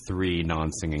one of 3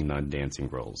 non-singing, non-dancing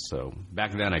roles. So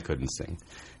back then I couldn't sing.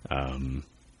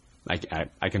 I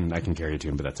can carry a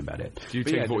tune, but that's about it. Did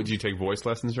you take voice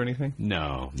lessons or anything?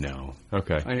 No.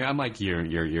 Okay. I mean, I'm like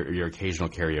your occasional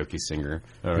karaoke singer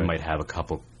who might have a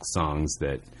couple songs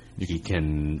that he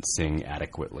can sing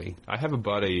adequately. I have a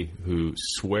buddy who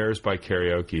swears by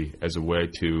karaoke as a way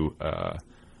to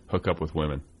hook up with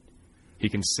women. He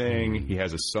can sing. He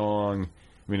has a song.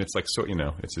 I mean, it's like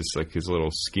it's just like his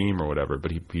little scheme or whatever.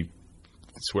 But he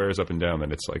swears up and down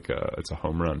that it's like it's a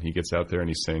home run. He gets out there and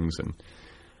he sings and.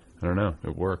 I don't know.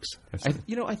 It works.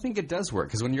 I think it does work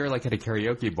because when you're like at a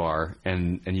karaoke bar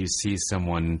and you see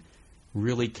someone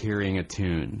really carrying a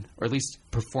tune, or at least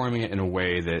performing it in a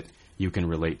way that you can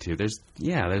relate to, there's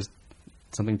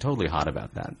something totally hot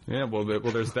about that. Yeah. Well,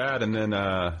 there's that, and then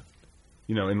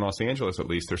in Los Angeles at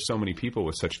least, there's so many people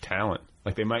with such talent.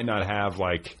 Like they might not have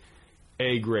like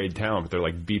A-grade talent, but they're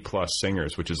like B+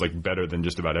 singers, which is like better than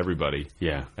just about everybody.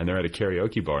 Yeah. And they're at a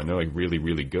karaoke bar and they're like really,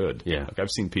 really good. Yeah. Like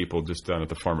I've seen people just down at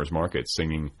the farmer's market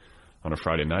singing on a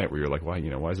Friday night where you're like, why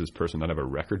does this person not have a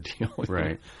record deal?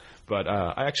 Right. But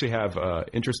I actually have,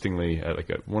 interestingly,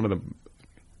 one of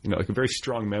the, like a very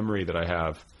strong memory that I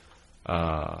have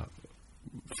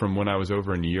from when I was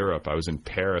over in Europe. I was in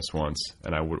Paris once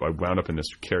and I wound up in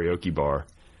this karaoke bar.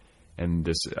 And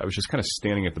I was just kind of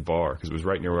standing at the bar because it was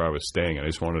right near where I was staying, and I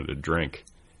just wanted a drink,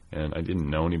 and I didn't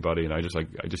know anybody, and I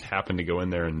just happened to go in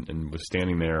there and was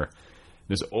standing there.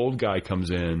 This old guy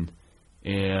comes in,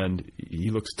 and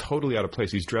he looks totally out of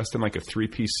place. He's dressed in like a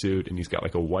 3-piece suit, and he's got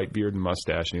like a white beard and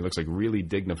mustache, and he looks like really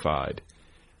dignified.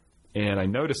 And I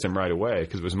noticed him right away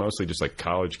because it was mostly just like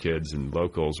college kids and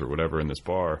locals or whatever in this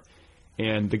bar.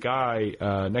 And the guy,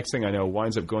 next thing I know,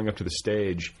 winds up going up to the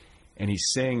stage. And he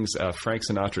sings Frank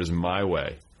Sinatra's "My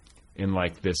Way" in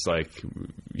like this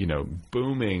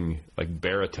booming like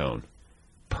baritone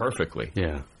perfectly.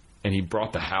 Yeah. And he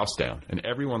brought the house down, and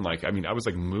everyone I was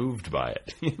like moved by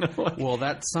it. Well,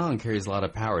 that song carries a lot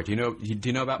of power. Do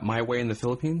you know about "My Way" in the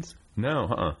Philippines?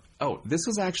 No. Oh, this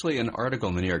was actually an article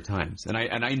in the New York Times, and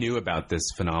I knew about this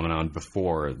phenomenon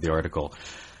before the article.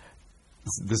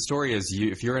 The story is,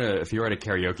 if you're at a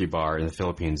karaoke bar in the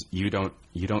Philippines, you don't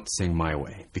sing "My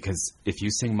Way" because if you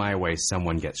sing "My Way,"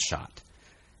 someone gets shot.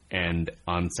 And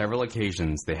on several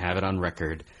occasions, they have it on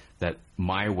record that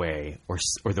 "My Way" or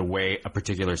the way a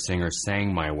particular singer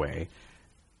sang "My Way"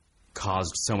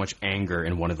 caused so much anger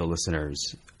in one of the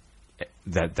listeners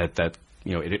that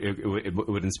it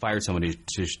would inspire somebody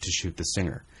to shoot the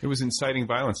singer. It was inciting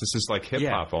violence. This is like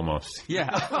hip-hop almost. Yeah,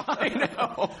 I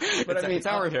know. But it's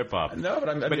our hip-hop. No,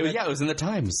 but it was in the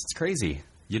Times. It's crazy.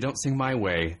 You don't sing "My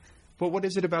Way." Well, what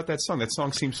is it about that song? That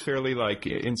song seems fairly like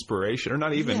inspiration, or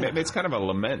not even. Yeah. It's kind of a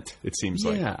lament, it seems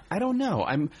like. Yeah, I don't know.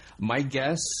 My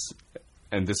guess,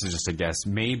 and this is just a guess,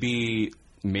 maybe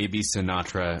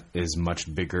Sinatra is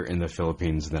much bigger in the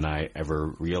Philippines than I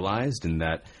ever realized, and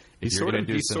that he's sort of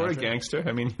gangster.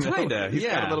 I mean, kinda. He's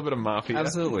got a little bit of mafia.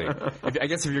 Absolutely. I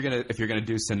guess if you're gonna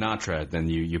do Sinatra, then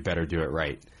you better do it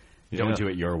right. Don't do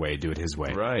it your way, do it his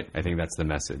way. Right. I think that's the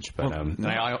message. But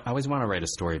I always want to write a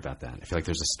story about that. I feel like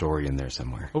there's a story in there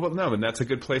somewhere. Well, no, and that's a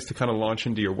good place to kind of launch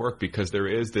into your work, because there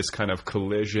is this kind of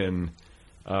collision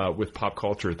with pop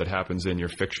culture that happens in your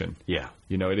fiction. Yeah.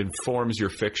 You know, it informs your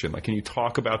fiction. Like, can you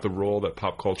talk about the role that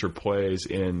pop culture plays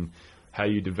in how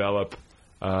you develop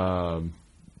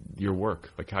your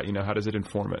work? Like, how does it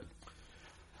inform it?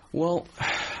 Well,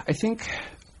 I think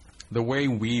the way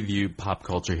we view pop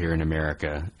culture here in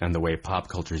America and the way pop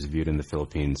culture is viewed in the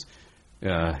Philippines,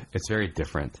 it's very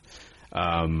different.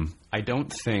 I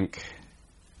don't think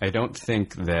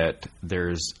that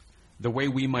there's the way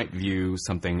we might view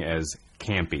something as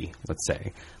campy, let's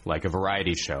say, like a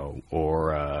variety show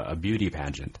or a beauty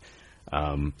pageant.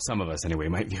 Some of us, anyway,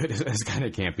 might view it as kind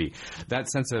of campy. That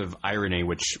sense of irony,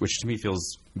 which to me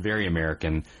feels very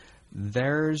American,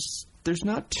 there's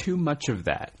not too much of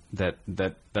that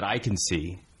I can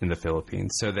see in the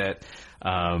Philippines. So that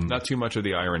not too much of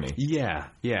the irony. Yeah.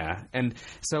 And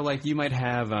so, like, you might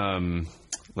have,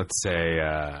 let's say,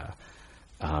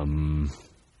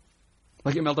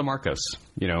 like Imelda Marcos.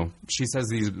 You know, she says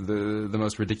the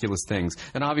most ridiculous things,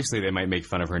 and obviously they might make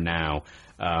fun of her now,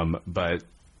 but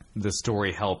the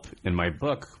story Help in my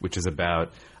book, which is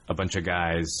about a bunch of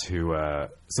guys who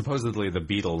supposedly the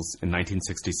Beatles in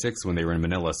 1966, when they were in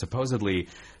Manila, supposedly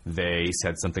they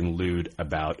said something lewd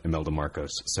about Imelda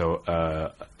Marcos. So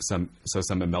some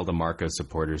Imelda Marcos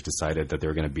supporters decided that they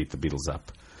were going to beat the Beatles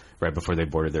up right before they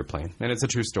boarded their plane. And it's a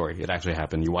true story. It actually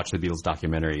happened. You watch the Beatles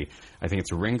documentary. I think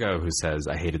it's Ringo who says,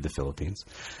 "I hated the Philippines."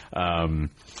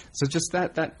 So just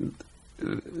that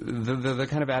the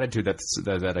kind of attitude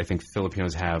that I think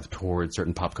Filipinos have towards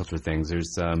certain pop culture things.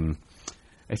 There's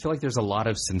I feel like there's a lot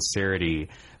of sincerity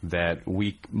that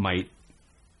we might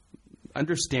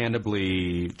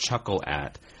understandably chuckle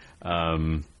at.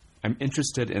 I'm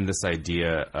interested in this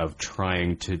idea of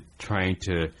trying to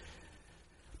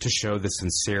show the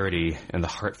sincerity and the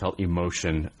heartfelt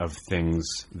emotion of things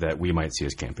that we might see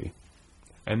as campy.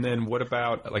 And then what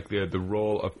about like the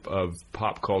role of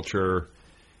pop culture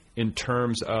in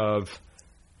terms of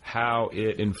how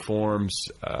it informs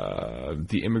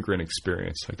the immigrant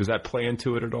experience? Like, does that play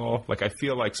into it at all? Like, I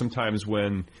feel like sometimes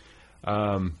when,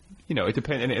 it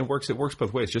depends, and it works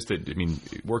both ways.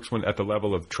 It works at the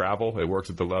level of travel. It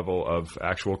works at the level of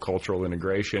actual cultural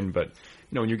integration. But,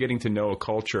 when you're getting to know a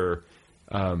culture,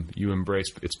 you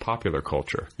embrace its popular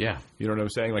culture. Yeah. You know what I'm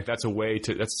saying? Like, that's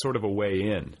sort of a way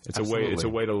in. Absolutely. It's a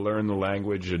way to learn the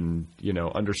language and,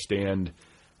 understand,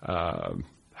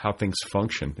 how things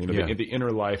function, the inner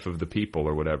life of the people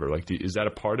or whatever. Like, is that a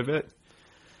part of it?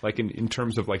 Like in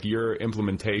terms of like your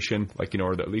implementation, like,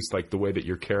 or at least like the way that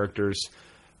your characters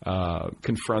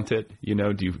confront it,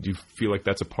 do you feel like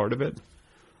that's a part of it?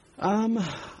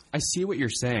 I see what you're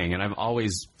saying, and I've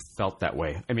always felt that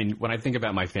way. I mean, when I think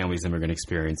about my family's immigrant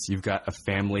experience, you've got a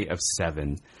family of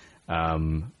 7,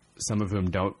 some of whom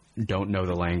don't know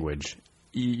the language.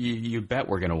 You bet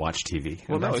we're going to watch TV.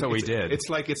 Well, that's what we did. It's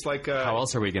like how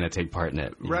else are we going to take part in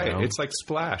it? Right. You know? It's like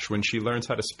Splash when she learns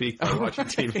how to speak by watching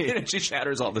TV. And she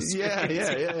shatters all the screens.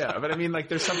 Yeah. But I mean, like,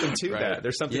 there's something to that.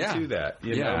 There's something to that,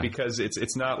 know, because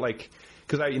it's not like,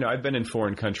 because I've been in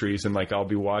foreign countries and like I'll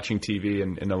be watching TV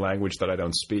in a language that I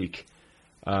don't speak,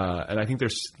 and I think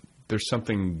there's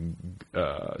something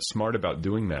smart about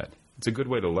doing that. It's a good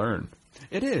way to learn.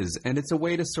 It is, and it's a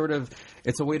way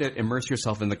to immerse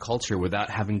yourself in the culture without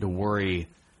having to worry,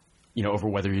 over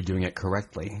whether you're doing it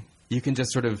correctly. You can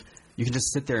just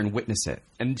sit there and witness it,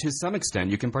 and to some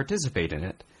extent, you can participate in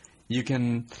it. You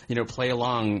can, play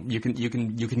along. You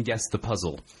can guess the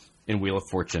puzzle in Wheel of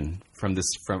Fortune from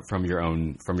your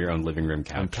own living room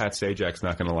couch. And Pat Sajak's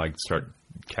not going to like start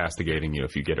castigating you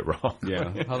if you get it wrong.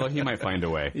 Yeah, although he might find a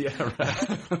way. Yeah,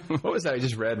 right. What was that? I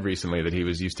just read recently that he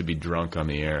used to be drunk on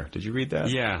the air. Did you read that?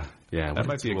 Yeah. That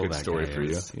might be a good story for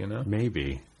you.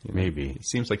 Maybe. It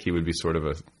seems like he would be sort of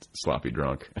a sloppy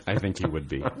drunk. I think he would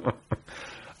be.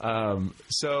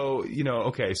 So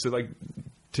like,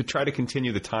 to try to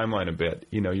continue the timeline a bit,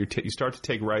 you start to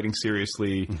take writing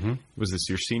seriously. Mm-hmm. Was this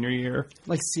your senior year?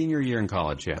 Like senior year in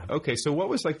college, yeah. Okay, so what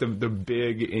was like the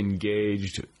big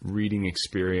engaged reading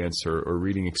experience or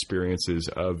reading experiences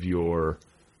of your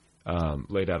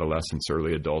late adolescence,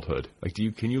 early adulthood? Like,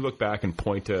 can you look back and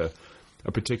point to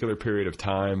a particular period of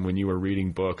time when you were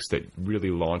reading books that really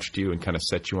launched you and kind of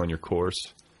set you on your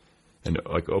course and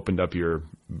like opened up your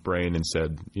brain and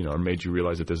said, or made you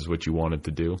realize that this is what you wanted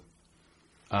to do?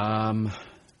 I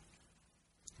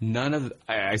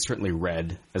certainly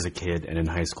read as a kid and in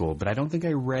high school, but I don't think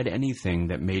I read anything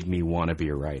that made me want to be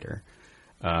a writer.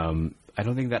 I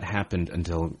don't think that happened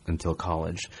until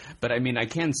college. But I mean, I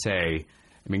can say,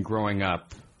 growing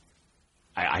up,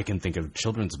 I can think of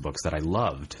children's books that I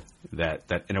loved that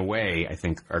in a way I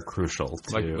think are crucial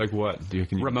to like what?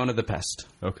 Ramona the Pest.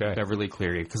 Okay. Beverly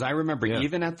Cleary. Because I remember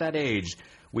even at that age,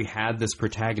 we had this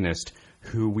protagonist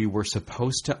who we were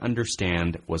supposed to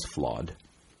understand was flawed.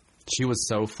 She was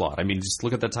so flawed. I mean, just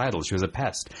look at the title. She was a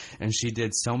pest. And she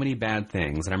did so many bad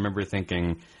things. And I remember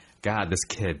thinking, God, this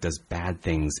kid does bad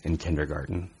things in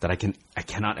kindergarten that I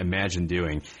cannot imagine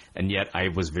doing. And yet I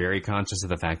was very conscious of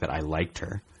the fact that I liked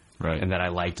her. Right. And that I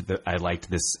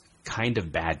liked this kind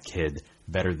of bad kid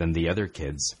better than the other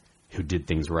kids who did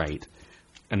things right.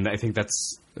 And I think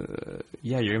that's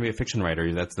you're gonna be a fiction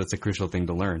writer. That's a crucial thing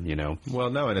to learn, you know.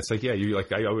 Well, no, and it's like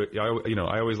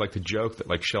I always like to joke that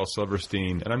like Shel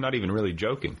Silverstein, and I'm not even really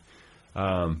joking,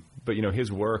 but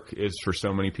his work is for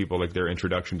so many people like their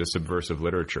introduction to subversive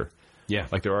literature. Yeah,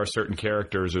 like there are certain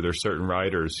characters or there's certain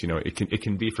writers. It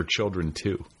can be for children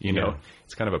too.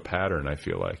 It's kind of a pattern. I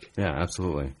feel like. Yeah,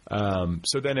 absolutely.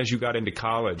 So then, as you got into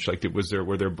college, like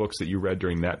were there books that you read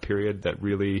during that period that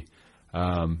really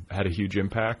had a huge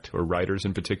impact, or writers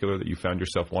in particular that you found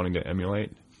yourself wanting to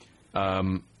emulate?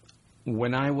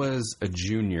 When I was a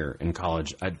junior in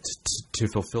college, to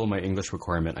fulfill my English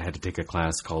requirement, I had to take a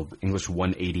class called English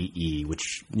 180E,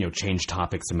 which changed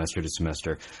topics semester to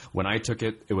semester. When I took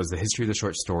it, it was the history of the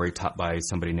short story taught by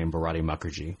somebody named Bharati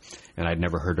Mukherjee, and I'd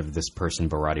never heard of this person,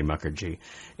 Bharati Mukherjee.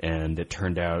 And it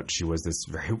turned out she was this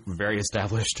very, very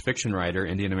established fiction writer,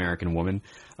 Indian American woman,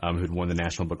 who'd won the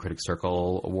National Book Critics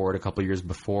Circle Award a couple years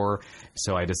before.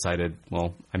 So I decided,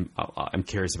 well, I'm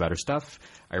curious about her stuff.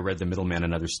 I read The Middleman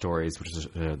and Other Stories, which is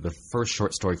the first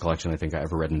short story collection I think I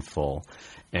ever read in full,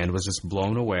 and was just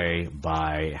blown away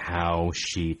by how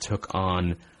she took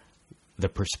on the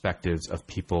perspectives of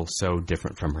people so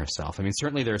different from herself. I mean,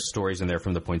 certainly there are stories in there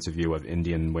from the points of view of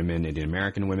Indian women, Indian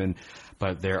American women,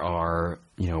 but there are,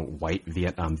 white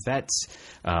Vietnam vets.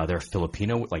 There are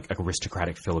Filipino, like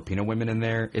aristocratic Filipino women in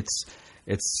there. It's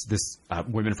this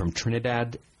women from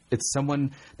Trinidad. It's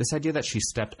this idea that she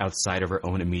stepped outside of her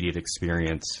own immediate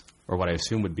experience, or what I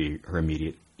assume would be her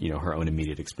own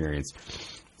immediate experience,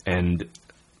 and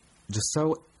just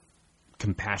so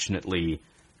compassionately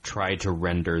tried to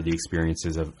render the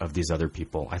experiences of these other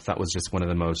people. I thought was just one of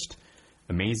the most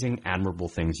amazing, admirable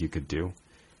things you could do.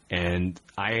 And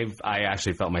I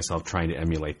actually felt myself trying to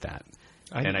emulate that.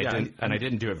 I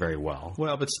didn't do it very well.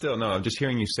 Well, but still, no, I'm just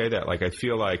hearing you say that. Like, I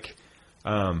feel like,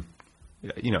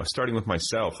 starting with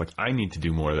myself, like I need to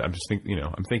do more of that. I'm just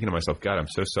I'm thinking to myself, God, I'm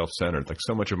so self-centered. Like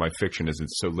so much of my fiction is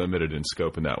so limited in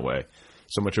scope in that way.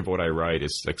 So much of what I write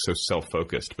is like so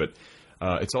self-focused, but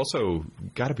it's also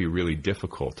got to be really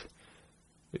difficult.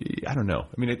 I don't know.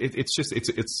 I mean,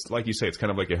 it's like you say, it's kind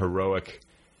of like a heroic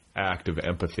act of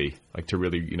empathy, like to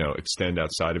really, extend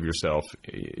outside of yourself,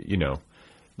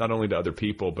 not only to other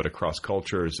people, but across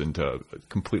cultures and to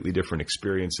completely different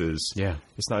experiences. Yeah.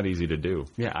 It's not easy to do.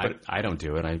 Yeah. I don't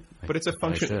do it. But it's a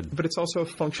function, but it's also a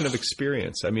function of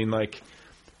experience. I mean, like,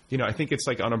 I think it's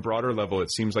like on a broader level,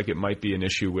 it seems like it might be an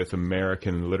issue with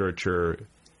American literature,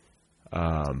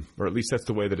 or at least that's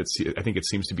the way that I think it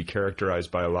seems to be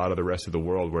characterized by a lot of the rest of the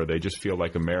world, where they just feel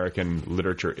like American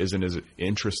literature isn't as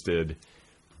interested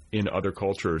in other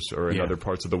cultures or in other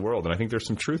parts of the world. And I think there's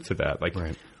some truth to that. Like,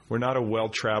 we're not a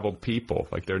well-traveled people.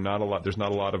 Like, there's not a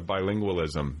lot of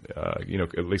bilingualism,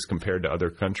 at least compared to other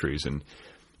countries. And,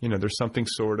 there's something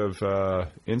sort of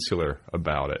insular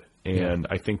about it. And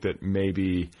I think that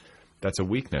maybe that's a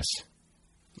weakness.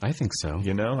 I think so.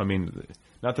 I mean,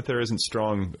 not that there isn't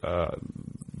strong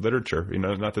literature,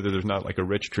 not that there's not like a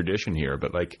rich tradition here,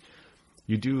 but like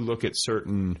you do look at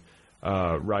certain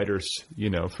writers,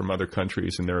 from other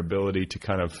countries and their ability to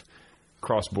kind of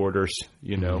cross borders,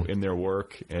 in their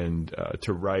work and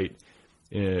to write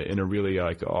in a really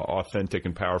like authentic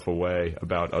and powerful way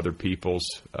about other people's.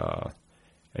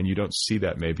 And you don't see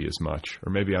that maybe as much, or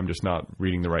maybe I'm just not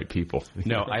reading the right people.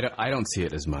 No, I don't see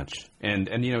it as much. And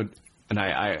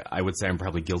I would say I'm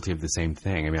probably guilty of the same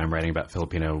thing. I mean, I'm writing about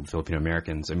Filipino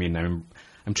Americans. I mean,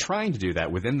 I'm trying to do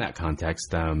that within that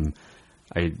context.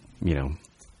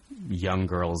 Young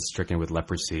girls stricken with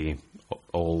leprosy,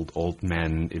 old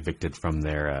men evicted from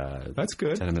their that's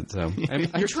good tenement. So I'm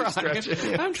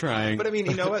trying. I'm trying. But I mean,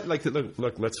 you know what? Like,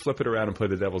 look, let's flip it around and play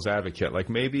the devil's advocate. Like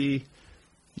maybe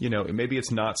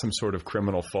it's not some sort of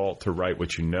criminal fault to write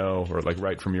what you know, or like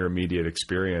write from your immediate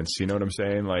experience. You know what I'm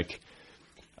saying? Like,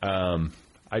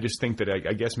 I just think that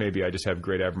I guess maybe I just have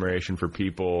great admiration for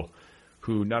people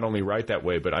who not only write that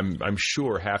way, but I'm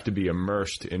sure have to be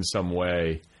immersed in some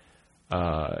way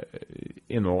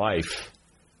in life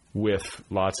with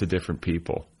lots of different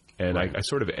people. And I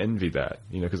sort of envy that,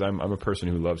 because I'm a person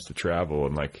who loves to travel,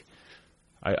 and like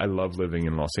I love living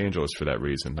in Los Angeles for that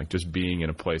reason. Like just being in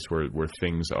a place where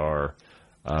things are,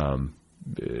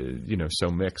 so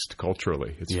mixed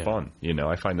culturally. It's fun.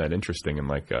 I find that interesting,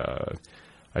 and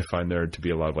I find there to be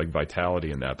a lot of like vitality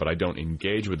in that, but I don't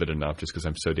engage with it enough just because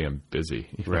I'm so damn busy,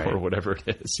 or whatever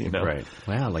it is, Right.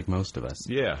 Well, like most of us.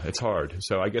 Yeah, it's hard.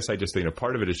 So I guess I just think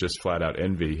part of it is just flat out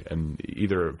envy, and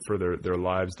either for their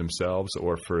lives themselves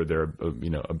or for their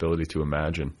ability to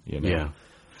imagine. Yeah.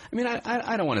 I mean,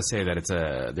 I don't want to say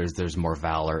that there's more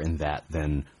valor in that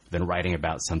than writing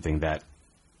about something that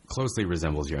closely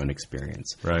resembles your own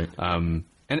experience. Right.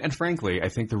 And frankly, I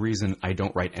think the reason I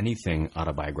don't write anything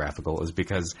autobiographical is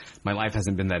because my life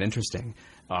hasn't been that interesting,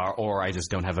 or I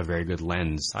just don't have a very good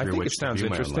lens through which to view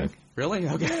my own life. Really?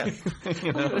 Okay. I'll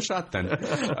give it a shot then.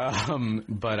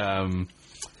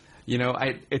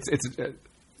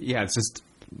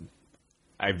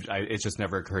 It's just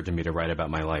never occurred to me to write about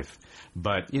my life.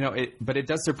 But it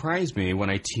does surprise me when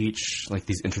I teach like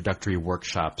these introductory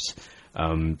workshops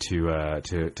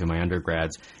to my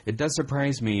undergrads. It does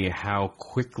surprise me how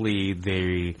quickly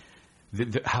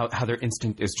how their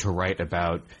instinct is to write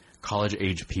about college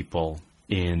age people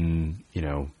in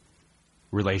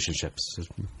relationships,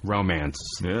 romance,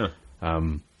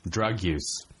 drug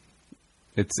use.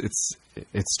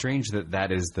 It's strange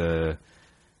that is the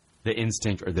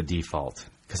instinct or the default.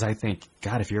 Because I think,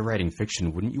 God, if you're writing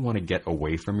fiction, wouldn't you want to get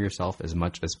away from yourself as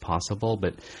much as possible,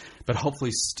 but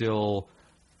hopefully still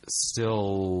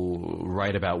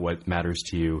write about what matters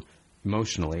to you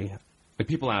emotionally? Like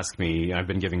people ask me, I've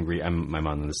been giving I'm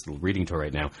on this little reading tour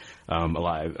right now.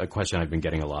 A question I've been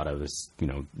getting a lot of is,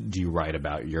 do you write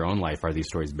about your own life? Are these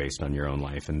stories based on your own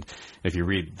life? And if you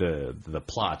read the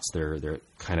plots, they're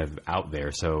kind of out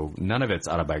there. So none of it's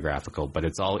autobiographical, but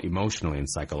it's all emotionally and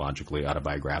psychologically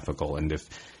autobiographical. And if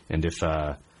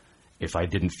I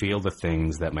didn't feel the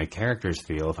things that my characters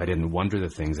feel, if I didn't wonder the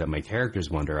things that my characters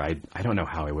wonder, I don't know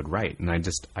how I would write. And I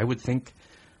tend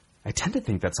to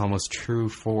think that's almost true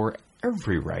for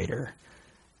every writer,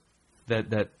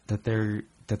 that they're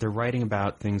writing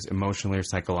about things emotionally or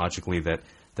psychologically that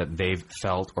they've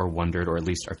felt or wondered, or at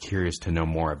least are curious to know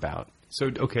more about.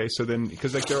 So then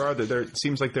because like there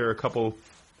seems like there are a couple,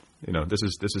 this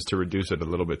is to reduce it a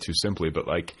little bit too simply, but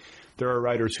like there are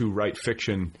writers who write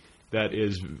fiction that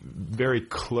is very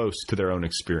close to their own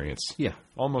experience. Yeah,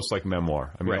 almost like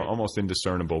memoir. I mean, almost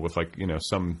indiscernible with like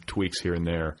some tweaks here and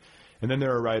there. And then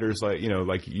there are writers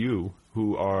like you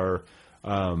who are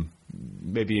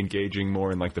maybe engaging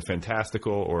more in like the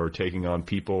fantastical or taking on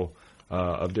people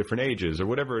of different ages or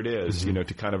whatever it is,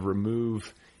 to kind of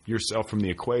remove yourself from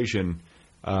the equation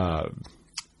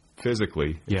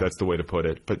physically, if that's the way to put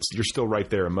it. But you're still right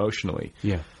there emotionally.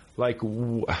 Yeah. Like,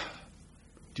 do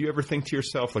you ever think to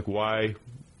yourself, like, why,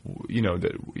 do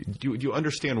you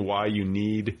understand why you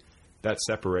need that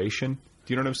separation?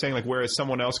 Do you know what I'm saying? Like, whereas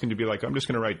someone else can be like, I'm just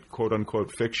going to write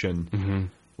quote-unquote fiction,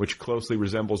 which closely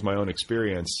resembles my own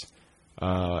experience,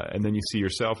 and then you see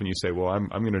yourself and you say, well, I'm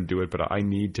going to do it, but I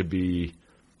need to be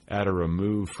at a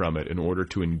remove from it in order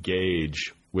to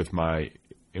engage with my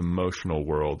emotional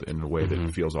world in a way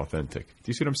that feels authentic. Do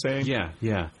you see what I'm saying?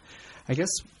 Yeah. I guess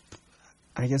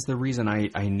the reason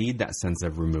I need that sense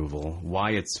of removal,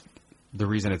 the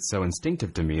reason it's so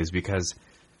instinctive to me is because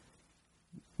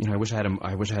I wish I had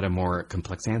a more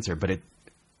complex answer, but it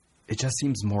just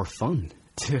seems more fun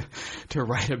to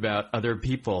write about other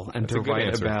people and to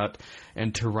write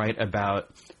about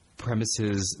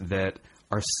premises that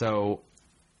are so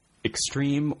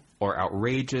extreme or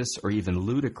outrageous or even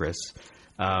ludicrous,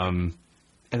 and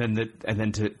then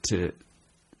to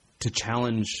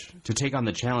take on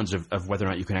the challenge of whether or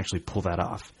not you can actually pull that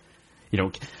off.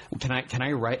 Can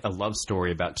I write a love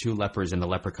story about two lepers in a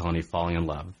leper colony falling in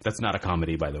love? That's not a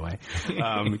comedy, by the way.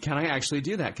 Can I actually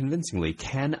do that convincingly?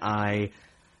 Can I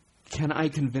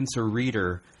convince a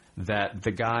reader that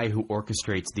the guy who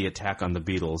orchestrates the attack on the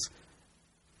Beatles,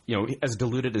 as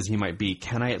deluded as he might be,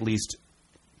 can I at least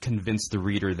convince the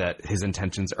reader that his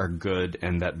intentions are good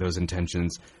and that those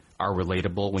intentions are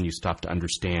relatable when you stop to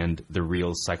understand the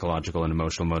real psychological and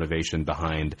emotional motivation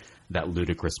behind that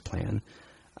ludicrous plan?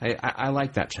 I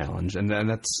like that challenge, and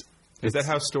that's. Is that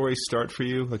how stories start for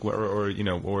you? Like, or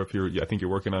if I think you're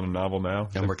working on a novel now.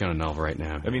 I'm working on a novel right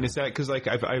now. I mean, is that because like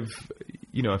I've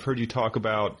heard you talk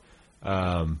about,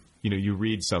 you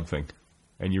read something,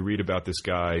 and you read about this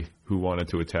guy who wanted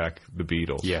to attack the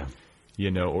Beatles. Yeah.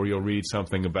 Or you'll read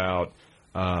something about,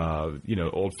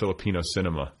 old Filipino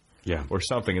cinema. Yeah. Or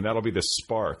something, and that'll be the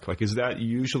spark. Like, is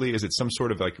it some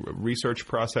sort of like research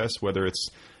process, whether it's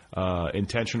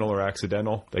intentional or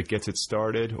accidental that gets it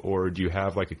started, or do you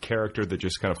have like a character that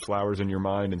just kind of flowers in your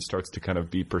mind and starts to kind of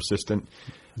be persistent?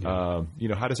 How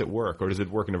does it work, or does it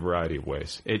work in a variety of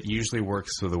ways? It usually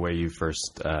works with the way you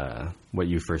first what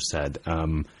you first said.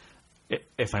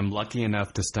 If I'm lucky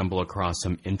enough to stumble across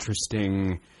some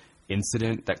interesting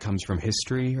incident that comes from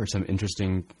history, or some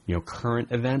interesting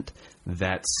current event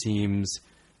that seems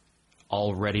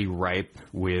already ripe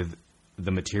with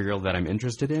the material that I'm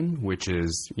interested in, which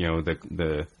is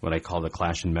the what I call the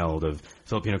clash and meld of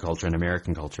Filipino culture and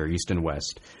American culture, East and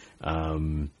West.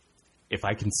 If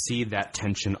I can see that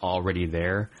tension already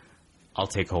there, I'll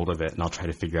take hold of it and I'll try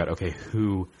to figure out, okay,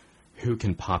 who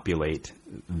can populate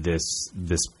this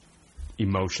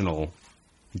emotional,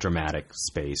 dramatic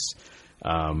space.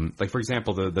 Like, for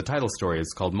example, the title story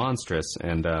is called Monstrous,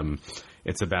 and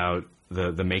it's about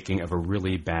the making of a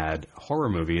really bad horror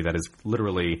movie that is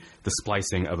literally the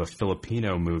splicing of a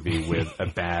Filipino movie with a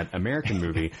bad American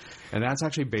movie. And that's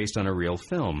actually based on a real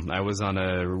film. I was on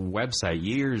a website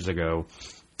years ago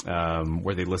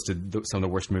where they listed some of the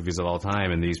worst movies of all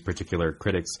time, and these particular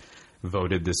critics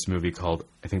voted this movie called,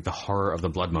 I think, The Horror of the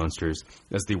Blood Monsters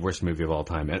as the worst movie of all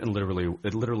time. And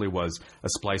it literally was a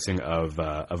splicing of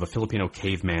a Filipino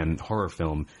caveman horror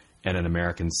film and an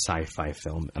American sci-fi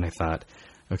film. And I thought,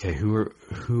 okay,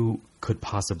 who could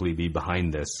possibly be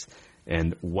behind this,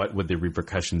 and what would the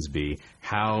repercussions be?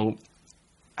 How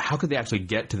could they actually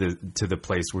get to the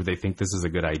place where they think this is a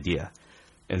good idea?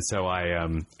 And so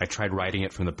I tried writing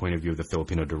it from the point of view of the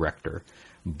Filipino director,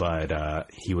 but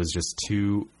he was just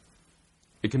too.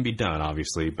 It can be done,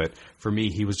 obviously, but for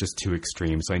me, he was just too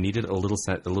extreme. So I needed a little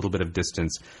bit of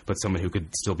distance, but someone who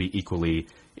could still be equally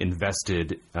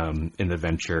invested in the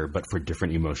venture, but for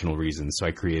different emotional reasons. So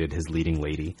I created his leading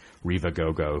lady, Riva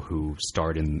Gogo, who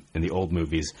starred in the old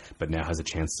movies, but now has a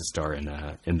chance to star in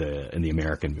the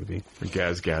American movie.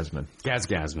 Gaz Gasman. Gaz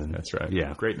Gasman. That's right.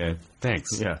 Yeah. Great name.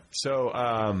 Thanks. Yeah. So,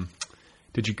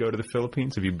 did you go to the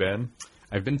Philippines? Have you been?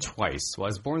 I've been twice. Well, I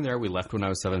was born there. We left when I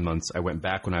was 7 months. I went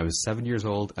back when I was 7 years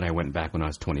old, and I went back when I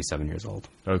was 27 years old.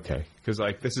 Okay. Because,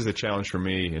 this is a challenge for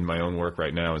me in my own work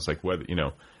right now. It's like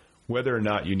whether or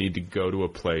not you need to go to a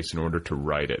place in order to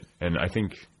write it. And I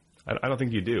don't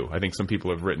think you do. I think some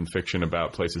people have written fiction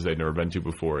about places they've never been to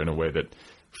before in a way that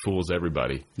fools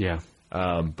everybody. Yeah.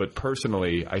 But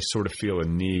personally, I sort of feel a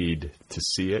need to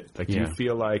see it. Do you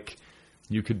feel like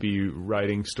you could be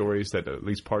writing stories that at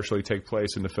least partially take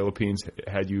place in the Philippines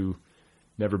had you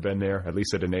never been there, at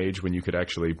least at an age when you could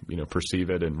actually, perceive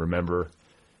it and remember?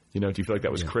 Do you feel like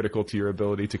that was critical to your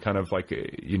ability to kind of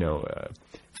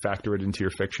factor it into your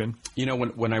fiction?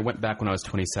 When I went back when I was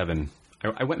 27,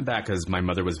 I went back because my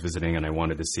mother was visiting and I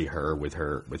wanted to see her with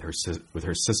her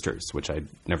sisters, which I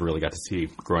never really got to see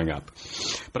growing up.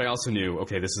 But I also knew,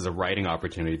 okay, this is a writing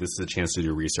opportunity. This is a chance to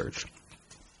do research.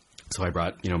 So I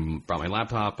brought my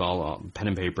laptop, all pen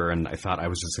and paper, and I thought I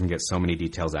was just going to get so many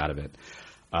details out of it.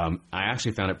 I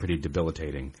actually found it pretty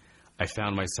debilitating. I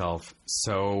found myself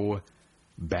so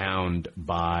bound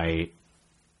by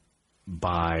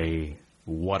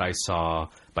what I saw,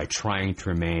 by trying to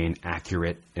remain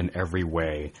accurate in every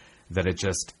way, that it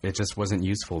just wasn't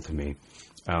useful to me.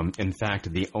 In fact,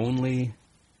 I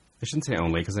shouldn't say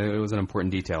only, because it was an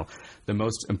important detail. The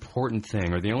most important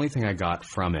thing, or the only thing I got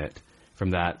from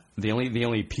that, the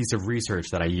only piece of research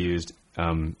that I used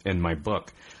in my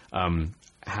book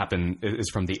is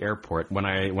from the airport. When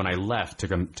I left to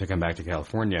come back to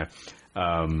California,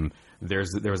 there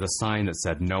was a sign that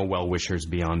said "No well-wishers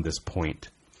beyond this point."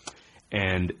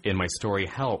 And in my story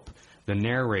Help, the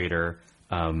narrator,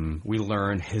 we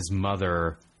learn his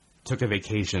mother took a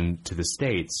vacation to the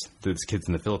States. This kid's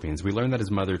in the Philippines. We learned that his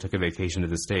mother took a vacation to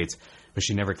the States, but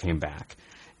she never came back.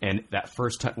 And that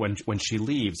first time, when she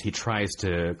leaves, he tries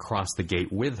to cross the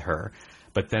gate with her.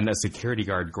 But then a security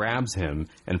guard grabs him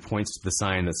and points to the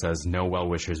sign that says, "No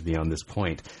well-wishers beyond this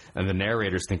point." And the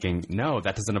narrator's thinking, no,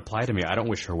 that doesn't apply to me. I don't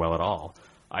wish her well at all.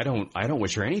 I don't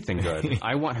wish her anything good.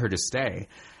 I want her to stay.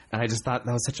 And I just thought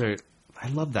that was I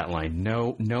love that line.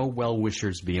 No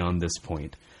well-wishers beyond this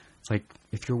point. It's like,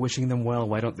 if you're wishing them well,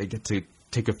 why don't they get to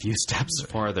take a few steps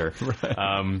farther?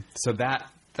 Right. So that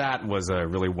was a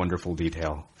really wonderful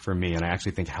detail for me, and I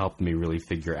actually think helped me really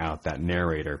figure out that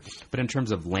narrator. But in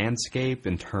terms of landscape,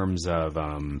 in terms of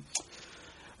I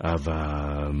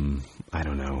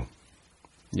don't know,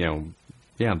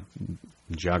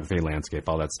 geography, landscape,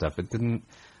 all that stuff.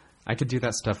 I could do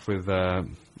that stuff with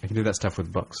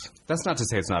books. That's not to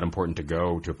say it's not important to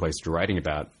go to a place you're writing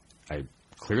about.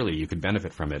 Clearly you could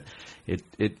benefit from it.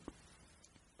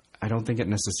 I don't think it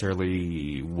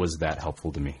necessarily was that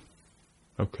helpful to me.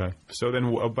 Okay. So then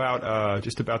about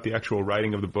just about the actual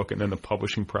writing of the book and then the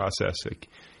publishing process. Like,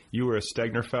 you were a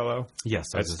Stegner Fellow? Yes.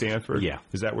 At Stanford? Yeah.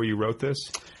 Is that where you wrote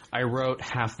this? I wrote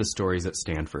half the stories at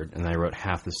Stanford, and I wrote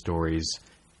half the stories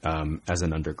as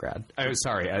an undergrad.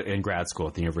 In grad school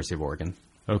at the University of Oregon.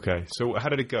 Okay. So how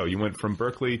did it go? You went from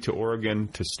Berkeley to Oregon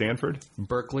to Stanford?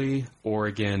 Berkeley,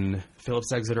 Oregon,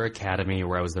 Phillips Exeter Academy,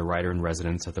 where I was the writer in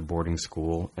residence at the boarding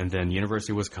school, and then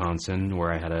University of Wisconsin,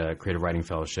 where I had a creative writing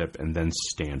fellowship, and then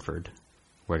Stanford,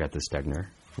 where I got the Stegner.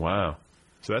 Wow.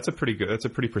 So that's a pretty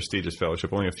prestigious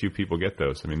fellowship. Only a few people get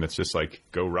those. I mean, that's just like,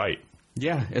 go write.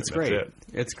 Yeah, it's great.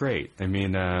 It's great. I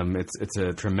mean, it's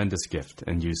a tremendous gift,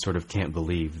 and you sort of can't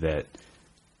believe that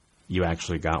you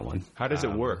actually got one. How does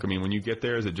it work? I mean, when you get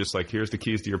there, is it just like, here's the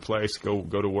keys to your place, go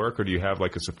to work, or do you have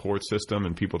like a support system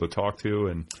and people to talk to?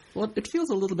 And well, it feels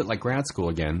a little bit like grad school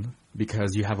again,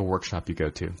 because you have a workshop you go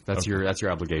to. That's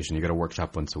your obligation. You go to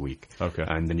workshop once a week. Okay.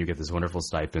 And then you get this wonderful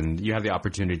stipend. You have the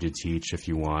opportunity to teach if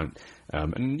you want.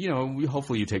 And, you know,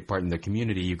 hopefully you take part in the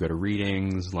community. You go to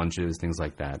readings, lunches, things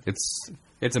like that.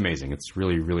 It's amazing. It's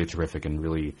really, really terrific, and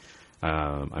really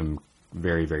I'm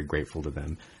very, very grateful to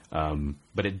them.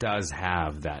 But it does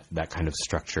have that kind of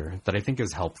structure that I think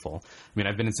is helpful. I mean,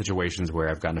 I've been in situations where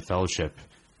I've gotten a fellowship,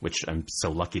 which I'm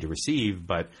so lucky to receive,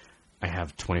 but I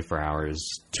have 24 hours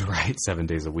to write 7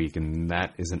 days a week, and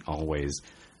that isn't always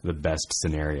the best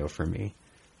scenario for me.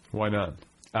 Why not?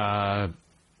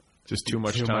 Just too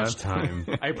much time.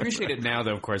 I appreciate it now,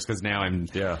 though, of course, because now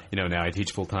now I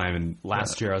teach full time. And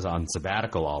last year I was on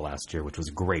sabbatical all last year, which was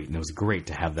great, and it was great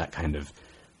to have that kind of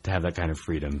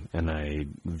freedom. And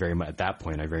at that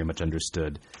point, I very much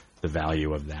understood the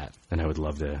value of that, and I'd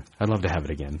love to have it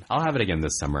again. I'll have it again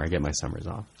this summer. I get my summers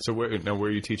off. So where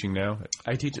are you teaching now?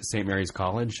 I teach at St. Mary's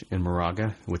College in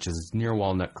Moraga, which is near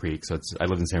Walnut Creek. So I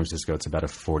live in San Francisco. It's about a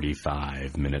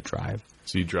 45-minute drive.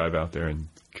 So you drive out there and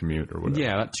commute or whatever?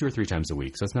 Yeah, about 2 or 3 times a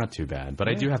week, so it's not too bad. But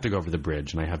I do have to go over the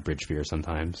bridge, and I have bridge fear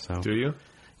sometimes. So. Do you?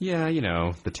 Yeah, you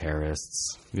know, the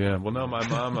terrorists. Yeah, well, no, my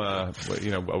mom,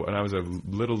 when I was a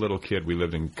little kid, we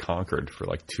lived in Concord for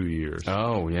like 2 years.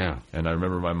 Oh, yeah. And I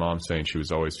remember my mom saying she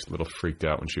was always a little freaked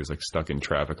out when she was like stuck in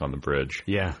traffic on the bridge.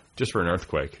 Yeah. Just for an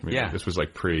earthquake. I mean, this was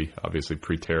like obviously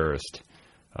pre-terrorist.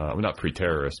 Well, not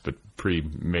pre-terrorist, but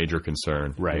pre-major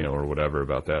concern. Right. Or whatever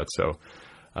about that. So,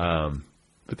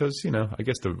 but those, I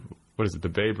guess the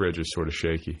Bay Bridge is sort of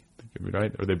shaky.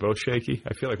 Right? Are they both shaky?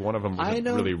 I feel like one of them wasn't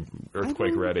really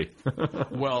earthquake ready.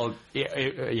 Well,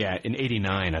 yeah. In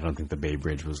 '89, I don't think the Bay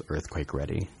Bridge was earthquake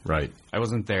ready. Right. I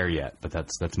wasn't there yet, but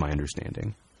that's my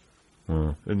understanding.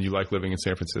 And you like living in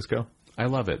San Francisco? I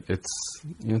love it.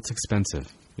 It's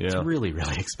expensive. Yeah. It's really,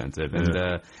 really expensive.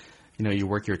 And you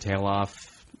work your tail off.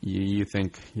 You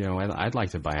think, I'd like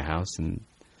to buy a house, and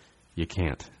you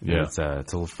can't. Yeah. It's a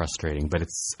little frustrating, but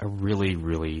it's a really,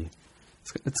 really.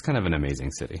 It's kind of an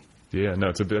amazing city. Yeah, no,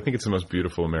 I think it's the most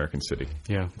beautiful American city.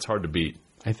 Yeah. It's hard to beat.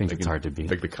 I think it's hard to beat.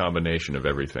 Like the combination of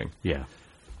everything. Yeah.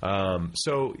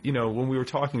 So, when we were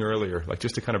talking earlier, like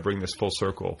just to kind of bring this full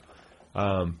circle,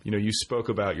 you spoke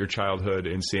about your childhood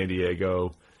in San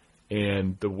Diego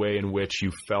and the way in which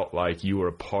you felt like you were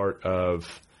a part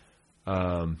of,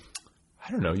 I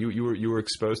don't know, you were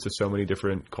exposed to so many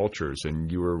different cultures, and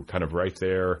you were kind of right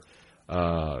there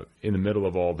in the middle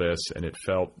of all this, and it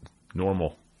felt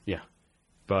normal. Yeah.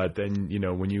 But then,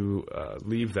 when you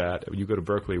leave that, you go to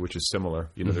Berkeley, which is similar.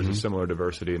 There's a similar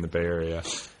diversity in the Bay Area,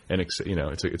 and it's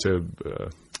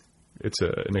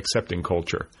an accepting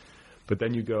culture. But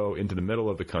then you go into the middle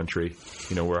of the country,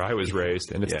 where I was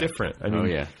raised, and it's different. I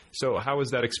mean, so how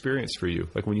was that experience for you?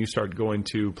 Like when you start going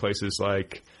to places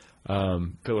like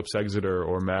Phillips Exeter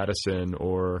or Madison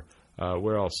or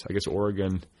where else? I guess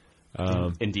Oregon.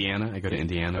 Indiana. I go to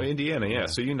Indiana. Oh, Indiana, yeah.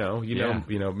 So I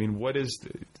mean, what is?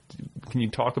 Can you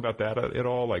talk about that at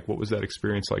all? Like, what was that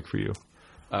experience like for you?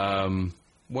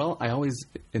 Well, I always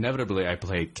inevitably I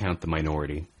play count the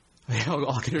minority.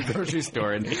 I'll get a grocery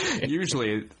store, and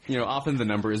usually, often the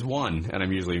number is 1, and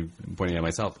I'm usually pointing at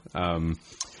myself.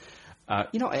 I've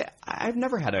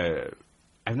never had a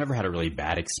really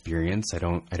bad experience. I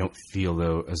don't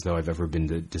feel as though I've ever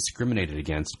been discriminated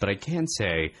against, but I can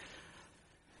say.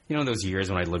 Those years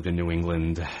when I lived in New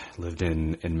England, lived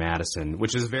in Madison,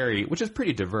 which is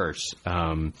pretty diverse.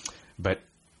 But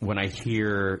when I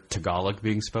hear Tagalog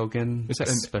being spoken,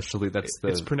 especially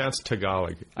it's pronounced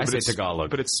Tagalog. I say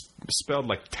Tagalog, but it's spelled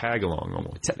like Tagalong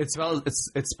almost. It's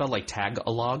spelled like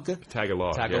Tagalog.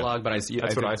 Tagalog. Yeah.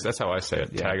 But that's how I say it.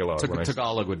 Yeah. Tagalog.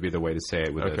 Tagalog would be the way to say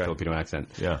it with a Filipino accent.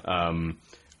 Yeah.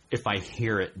 If I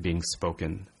hear it being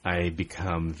spoken, I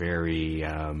become very.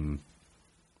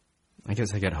 I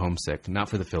guess I get homesick, not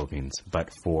for the Philippines,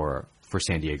 but for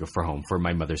San Diego, for home, for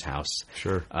my mother's house.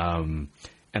 Sure. And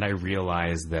I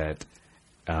realized that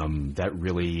that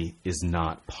really is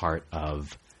not part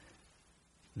of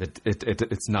that.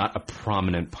 It's not a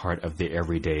prominent part of the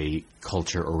everyday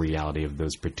culture or reality of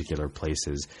those particular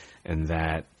places, and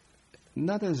that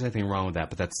not that there's anything wrong with that,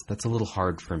 but that's a little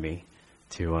hard for me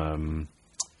to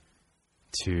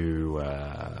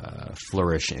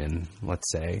flourish in. Let's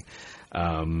say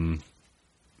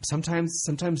sometimes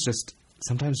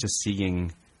just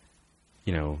seeing,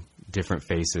 different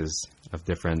faces of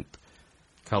different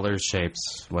colors,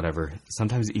 shapes, whatever.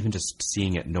 Sometimes even just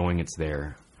seeing it, knowing it's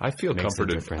there. I feel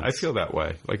comforted. I feel that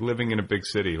way. Like living in a big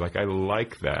city. Like I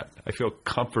like that. I feel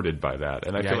comforted by that.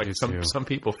 And I feel like some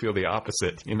people feel the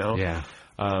opposite, Yeah.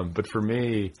 But for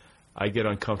me, I get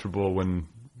uncomfortable when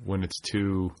it's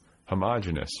too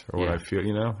homogenous, or when I feel,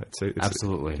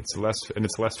 Absolutely. It's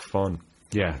less fun.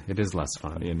 Yeah, it is less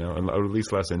fun. Or at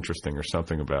least less interesting or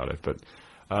something about it. But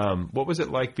what was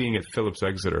it like being at Phillips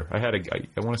Exeter? I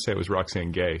want to say it was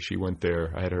Roxane Gay. She went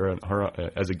there. I had her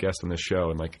as a guest on this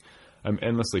show, and I'm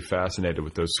endlessly fascinated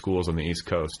with those schools on the East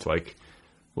Coast. Like,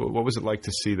 what was it like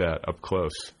to see that up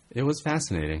close? It was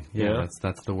fascinating. Yeah,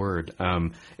 that's the word.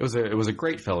 It was a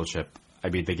great fellowship. I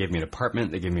mean, they gave me an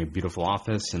apartment, they gave me a beautiful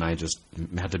office, and I just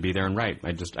had to be there and write.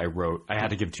 I wrote. I had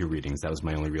to give 2 readings. That was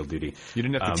my only real duty. You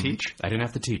didn't have to teach? I didn't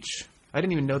have to teach. I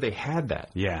didn't even know they had that.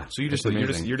 Yeah. So you're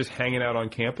just hanging out on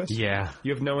campus? Yeah.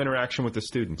 You have no interaction with the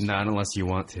students? Not unless you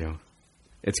want to.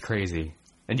 It's crazy.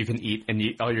 And you can eat, and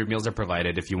all your meals are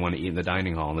provided if you want to eat in the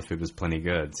dining hall, and the food was plenty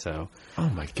good. So. Oh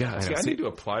my God! I need to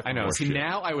apply. I know. More shit.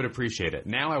 Now I would appreciate it.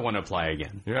 Now I want to apply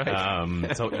again. Right.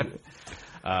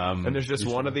 And there's just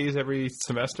one of these every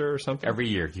semester or something? Every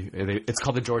year. It's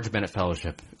called the George Bennett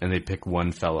Fellowship, and they pick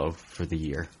one fellow for the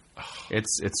year.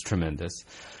 It's tremendous.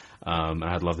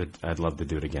 I'd love to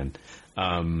do it again.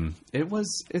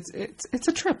 It's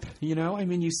a trip, I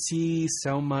mean, you see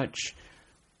so much.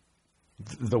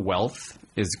 The wealth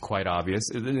is quite obvious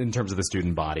in terms of the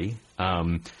student body.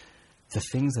 The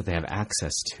things that they have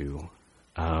access to,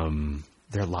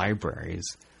 their libraries,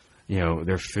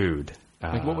 their food.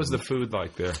 What was the food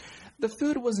like there? The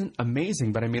food wasn't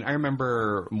amazing, but I mean, I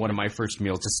remember one of my first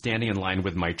meals, just standing in line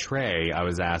with my tray, I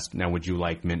was asked, now, would you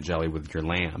like mint jelly with your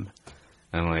lamb?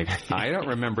 And I'm like, I don't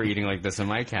remember eating like this in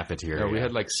my cafeteria. No, we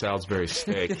had like Salisbury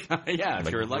steak. Yeah,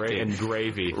 if you were lucky. And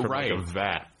gravy from like a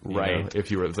vat. Right. If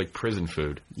you were, it's like prison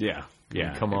food. Yeah. Yeah. I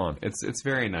mean, come on. It's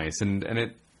very nice. And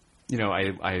it,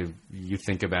 you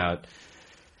think about,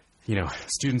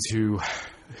 students who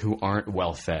aren't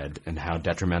well fed and how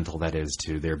detrimental that is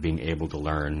to their being able to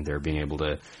learn, their being able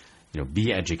to,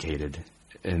 be educated,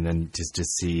 and then just to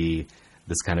see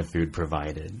this kind of food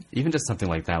provided. Even just something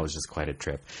like that was just quite a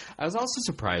trip. I was also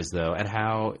surprised, though, at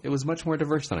how it was much more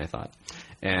diverse than I thought.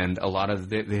 And a lot of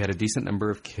they had a decent number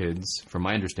of kids, from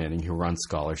my understanding, who were on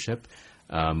scholarship,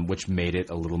 which made it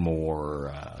a little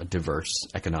more diverse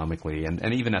economically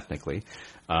and even ethnically.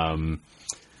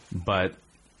 But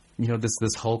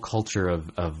this whole culture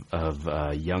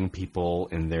of young people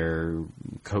in their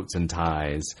coats and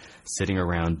ties sitting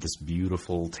around this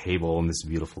beautiful table in this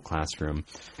beautiful classroom.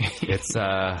 It's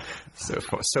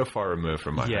so far removed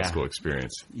from my high school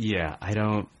experience. Yeah,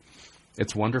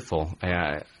 it's wonderful.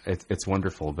 It's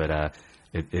wonderful, but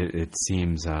it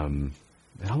seems.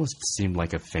 It almost seemed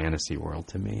like a fantasy world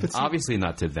to me. Obviously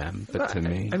not to them, but to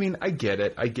me. I mean, I get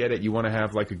it. You want to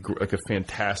have like a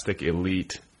fantastic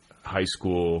elite high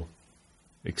school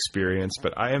experience,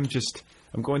 but I'm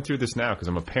going through this now because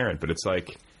I'm a parent, but it's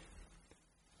like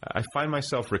I find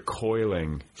myself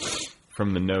recoiling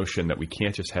from the notion that we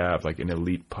can't just have like an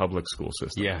elite public school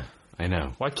system. Yeah, I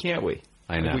know. Why can't we?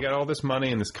 I know. Like, we got all this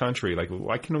money in this country. Like,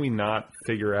 why can we not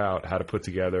figure out how to put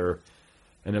together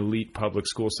an elite public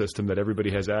school system that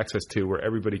everybody has access to, where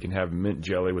everybody can have mint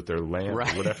jelly with their lamb or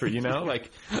whatever,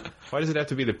 Like, why does it have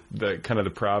to be the kind of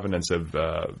the provenance of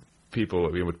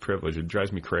people with privilege? It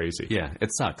drives me crazy. Yeah,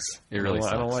 it sucks. It really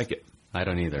sucks. I don't like it. I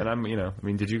don't either.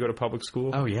 And did you go to public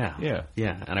school? Oh, yeah. Yeah.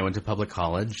 Yeah, and I went to public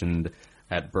college, and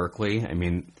at Berkeley,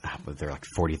 there are like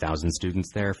 40,000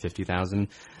 students there, 50,000.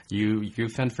 You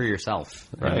fend for yourself.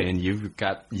 Right. And you've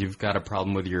got a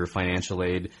problem with your financial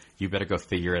aid, you better go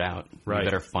figure it out. Right. You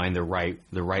better find the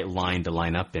right line to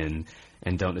line up in,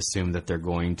 and don't assume that they're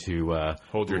going to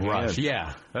hold your rush. hand.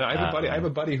 Yeah. I have a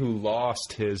buddy who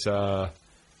lost his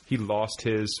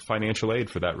financial aid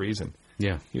for that reason.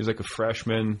 Yeah. He was like a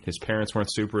freshman. His parents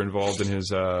weren't super involved in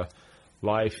his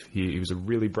life. He was a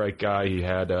really bright guy. He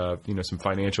had some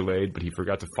financial aid, but he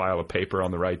forgot to file a paper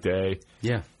on the right day.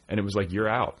 Yeah. And it was like, you're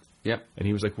out. Yep. And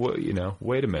he was like, well,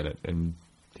 wait a minute. And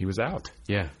he was out.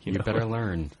 Yeah. You better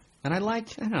learn. And I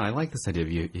don't know, I like this idea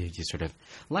of you sort of,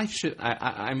 life should,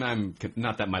 I'm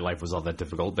not that my life was all that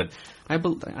difficult, but I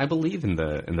believe in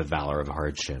the valor of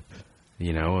hardship,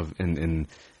 you know, in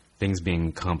things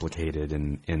being complicated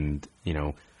and, you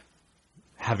know,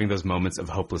 having those moments of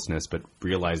hopelessness, but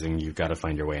realizing you've got to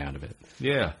find your way out of it.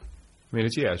 Yeah. I mean,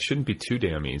 it shouldn't be too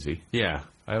damn easy. Yeah.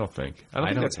 I don't think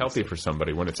that's healthy for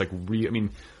somebody when it's like, I mean,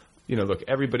 you know, look,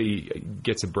 everybody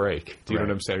gets a break. Do you know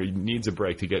what I'm saying? Or needs a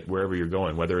break to get wherever you're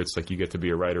going, whether it's like you get to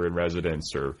be a writer in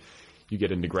residence or you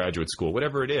get into graduate school,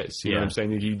 whatever it is. You know what I'm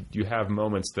saying? You have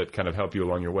moments that kind of help you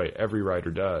along your way. Every writer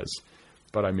does.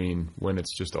 But, I mean, when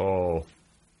it's just all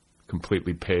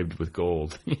completely paved with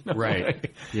gold. You know?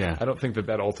 Right. Yeah. I don't think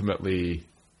that ultimately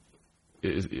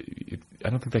is – I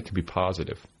don't think that can be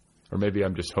positive. Or maybe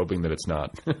I'm just hoping that it's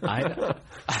not. I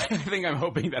think I'm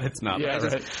hoping that it's not. Yeah,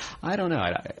 right. I don't know.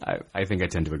 I think I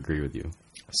tend to agree with you.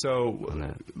 So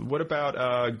what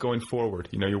about going forward?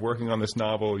 You know, you're working on this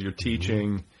novel. You're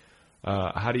teaching.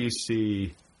 How do you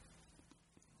see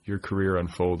your career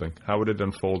unfolding? How would it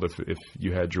unfold if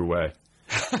you had your way?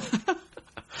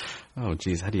 Oh,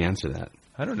 geez. How do you answer that?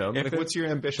 I don't know. Like, what's your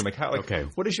ambition? Like,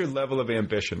 what is your level of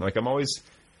ambition? Like, I'm always...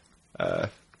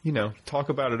 you know, talk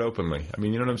about it openly. I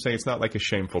mean, you know what I'm saying? It's not like a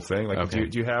shameful thing. Like, do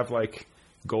you have, like,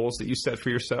 goals that you set for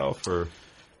yourself? Or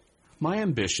my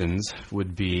ambitions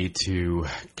would be to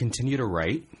continue to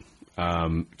write,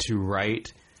 to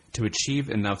achieve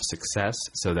enough success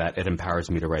so that it empowers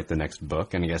me to write the next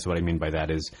book. And I guess what I mean by that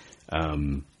is,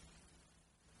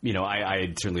 you know,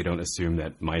 I certainly don't assume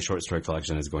that my short story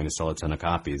collection is going to sell a ton of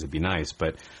copies. It'd be nice.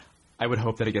 But I would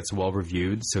hope that it gets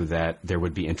well-reviewed so that there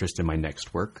would be interest in my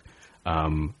next work.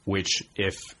 Which,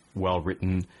 if well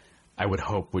written, I would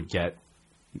hope would get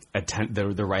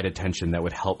the right attention that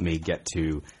would help me get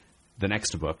to the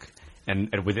next book. And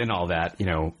within all that, you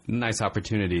know, nice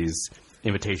opportunities,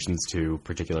 invitations to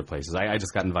particular places. I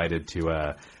just got invited to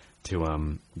the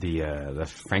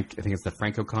Frank, I think it's the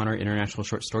Frank O'Connor International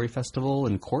Short Story Festival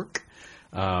in Cork.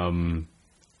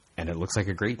 And it looks like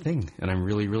a great thing, and I'm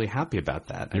really, really happy about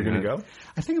that. You're going to go?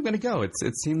 I think I'm going to go. It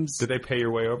seems... Do they pay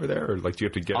your way over there, or like do you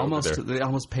have to get over there? They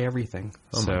almost pay everything.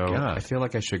 Oh, my God. I feel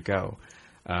like I should go.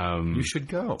 You should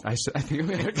go. I think I'm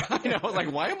going to go. I know.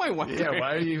 Like, why am I wondering? Yeah,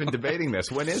 why are you even debating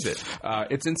this? When is it?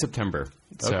 It's in September.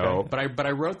 So, okay. But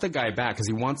I wrote the guy back because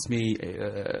he wants me...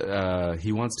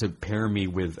 he wants to pair me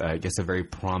with, I guess, a very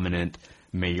prominent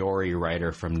Maori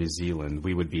writer from New Zealand.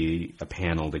 We would be a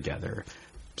panel together.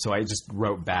 So I just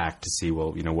wrote back to see,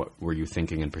 well, you know, what were you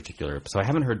thinking in particular? So I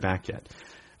haven't heard back yet.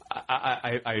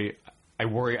 I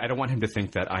worry. I don't want him to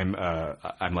think that I'm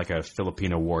like a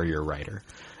Filipino warrior writer,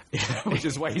 which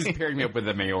is why he's pairing me up with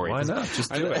a Maori. Why not?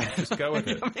 Just do it. Just go with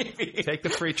it. Maybe. Take the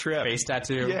free trip. Face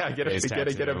tattoo. Yeah, get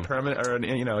a permanent or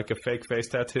you know, like a fake face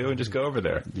tattoo and just go over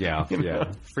there. Yeah,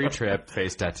 yeah. Free trip,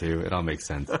 face tattoo. It all makes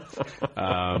sense.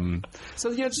 So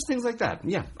you know, just things like that.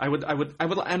 Yeah, I would,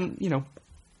 and you know.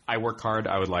 I work hard.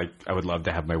 I would love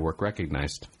to have my work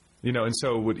recognized. You know, and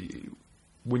so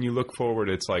when you look forward,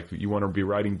 it's like you want to be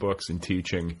writing books and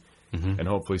teaching, and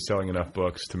hopefully selling enough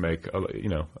books to make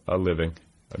a living,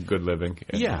 a good living.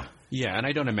 Yeah, and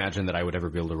I don't imagine that I would ever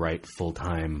be able to write full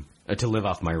time to live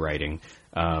off my writing.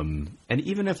 And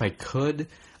even if I could,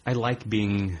 I like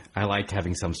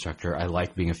having some structure. I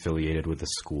like being affiliated with a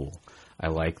school. I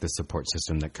like the support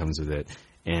system that comes with it,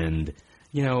 and.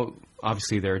 You know,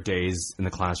 obviously there are days in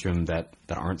the classroom that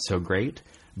aren't so great,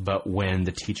 but when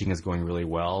the teaching is going really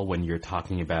well, when you're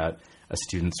talking about a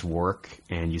student's work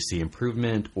and you see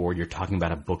improvement, or you're talking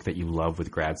about a book that you love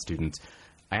with grad students,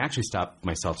 I actually stop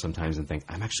myself sometimes and think,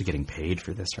 I'm actually getting paid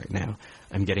for this right now.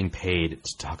 I'm getting paid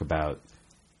to talk about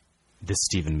this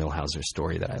Stephen Millhauser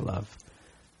story that I love.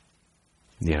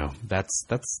 You know, that's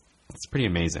pretty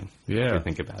amazing. Yeah, if you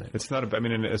think about it. It's not. I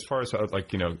mean, as far as like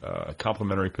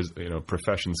complementary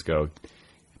professions go,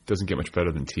 it doesn't get much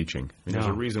better than teaching. I mean, There's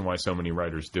a reason why so many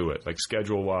writers do it, like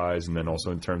schedule wise, and then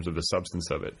also in terms of the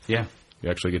substance of it. Yeah, you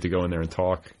actually get to go in there and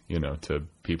talk, to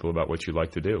people about what you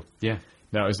like to do. Yeah.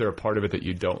 Now, is there a part of it that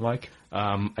you don't like?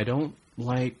 I don't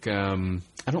like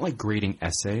grading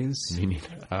essays. Me neither.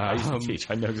 I used to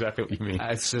teach. I know exactly what you mean.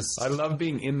 It's just I love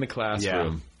being in the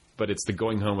classroom. Yeah. But it's the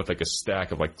going home with like a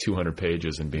stack of like 200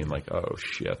 pages and being like, oh,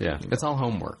 shit. Yeah, it's all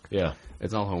homework. Yeah.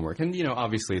 It's all homework. And,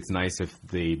 obviously it's nice if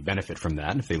they benefit from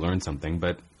that, if they learn something,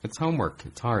 but it's homework.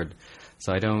 It's hard.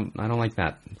 So I don't like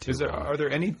that too well. Are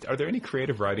there any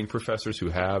creative writing professors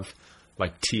who have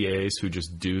like TAs who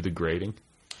just do the grading?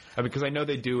 Because I know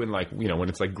they do in like, when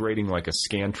it's like grading like a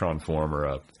Scantron form or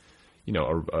a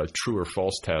a true or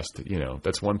false test,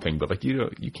 that's one thing. But like,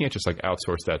 you can't just like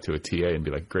outsource that to a TA and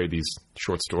be like, grade these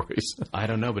short stories. I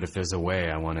don't know, but if there's a way,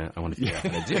 I want to figure out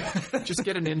how to do it. Just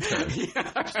get an intern.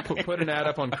 Just put an ad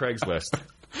up on Craigslist.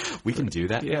 We can do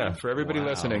that. Yeah, for everybody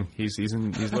listening, he's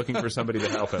looking for somebody to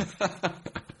help him.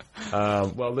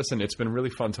 Well, listen, it's been really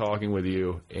fun talking with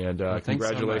you, and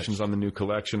congratulations on the new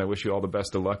collection. I wish you all the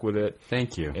best of luck with it.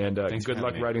 Thank you. And good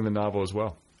luck writing the novel as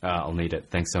well. I'll need it.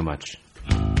 Thanks so much.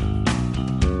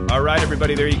 All right,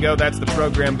 everybody, there you go. That's the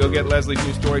program. Go get Leslie's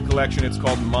new story collection. It's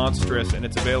called Monstrous, and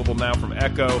it's available now from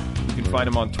Echo. You can find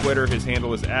him on Twitter. His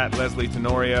handle is @Leslie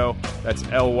Tenorio. That's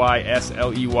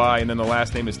Lysley, and then the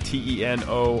last name is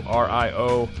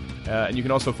Tenorio. And you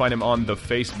can also find him on the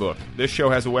Facebook. This show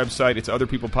has a website. It's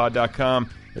otherpeoplepod.com.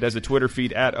 It has a Twitter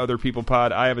feed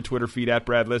 @otherpeoplepod. I have a Twitter feed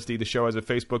 @BradListy. The show has a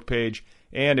Facebook page.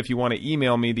 And if you want to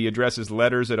email me, the address is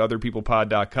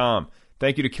letters@otherpeoplepod.com.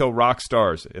 Thank you to Kill Rock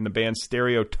Stars and the band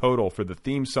Stereo Total for the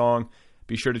theme song.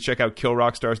 Be sure to check out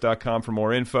killrockstars.com for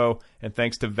more info. And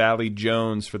thanks to Valley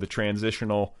Jones for the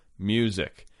transitional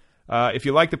music. If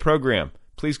you like the program,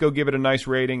 please go give it a nice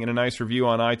rating and a nice review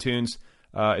on iTunes.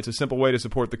 It's a simple way to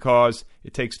support the cause.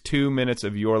 It takes 2 minutes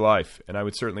of your life, and I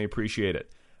would certainly appreciate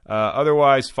it.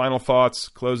 Otherwise, final thoughts,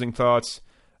 closing thoughts,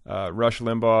 Rush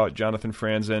Limbaugh, Jonathan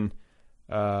Franzen,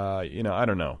 I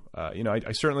don't know.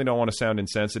 I certainly don't want to sound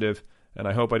insensitive, and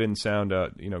I hope I didn't sound,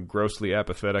 grossly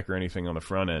apathetic or anything on the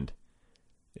front end.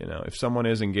 If someone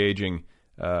is engaging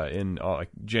in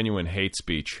genuine hate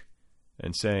speech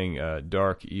and saying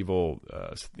dark, evil,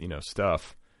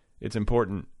 stuff, it's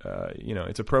important,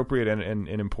 it's appropriate and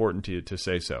important to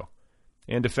say so,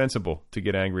 and defensible to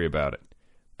get angry about it.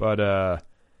 But,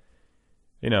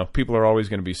 people are always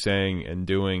going to be saying and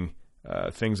doing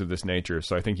things of this nature,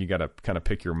 so I think you got to kind of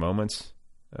pick your moments.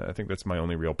 I think that's my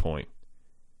only real point.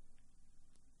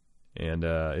 And,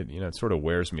 it sort of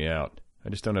wears me out. I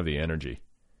just don't have the energy.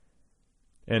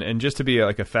 And just to be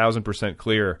like 1,000%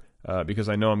 clear, because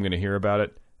I know I'm going to hear about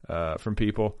it from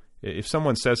people, if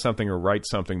someone says something or writes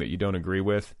something that you don't agree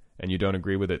with, and you don't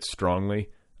agree with it strongly,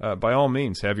 by all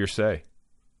means, have your say.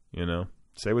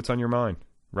 Say what's on your mind.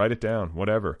 Write it down,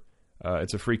 whatever.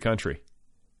 It's a free country.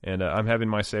 And I'm having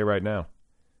my say right now.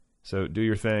 So do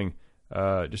your thing.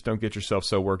 Just don't get yourself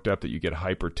so worked up that you get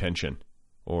hypertension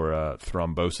or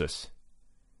thrombosis,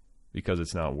 because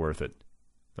it's not worth it.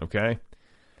 Okay?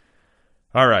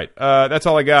 All right. That's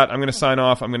all I got. I'm going to sign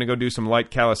off. I'm going to go do some light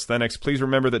calisthenics. Please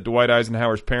remember that Dwight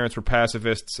Eisenhower's parents were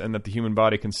pacifists and that the human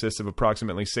body consists of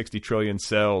approximately 60 trillion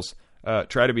cells.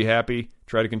 Try to be happy.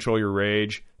 Try to control your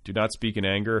rage. Do not speak in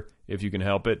anger if you can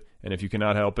help it. And if you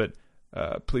cannot help it,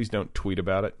 please don't tweet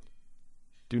about it.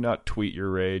 Do not tweet your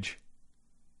rage.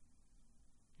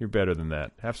 You're better than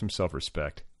that. Have some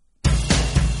self-respect.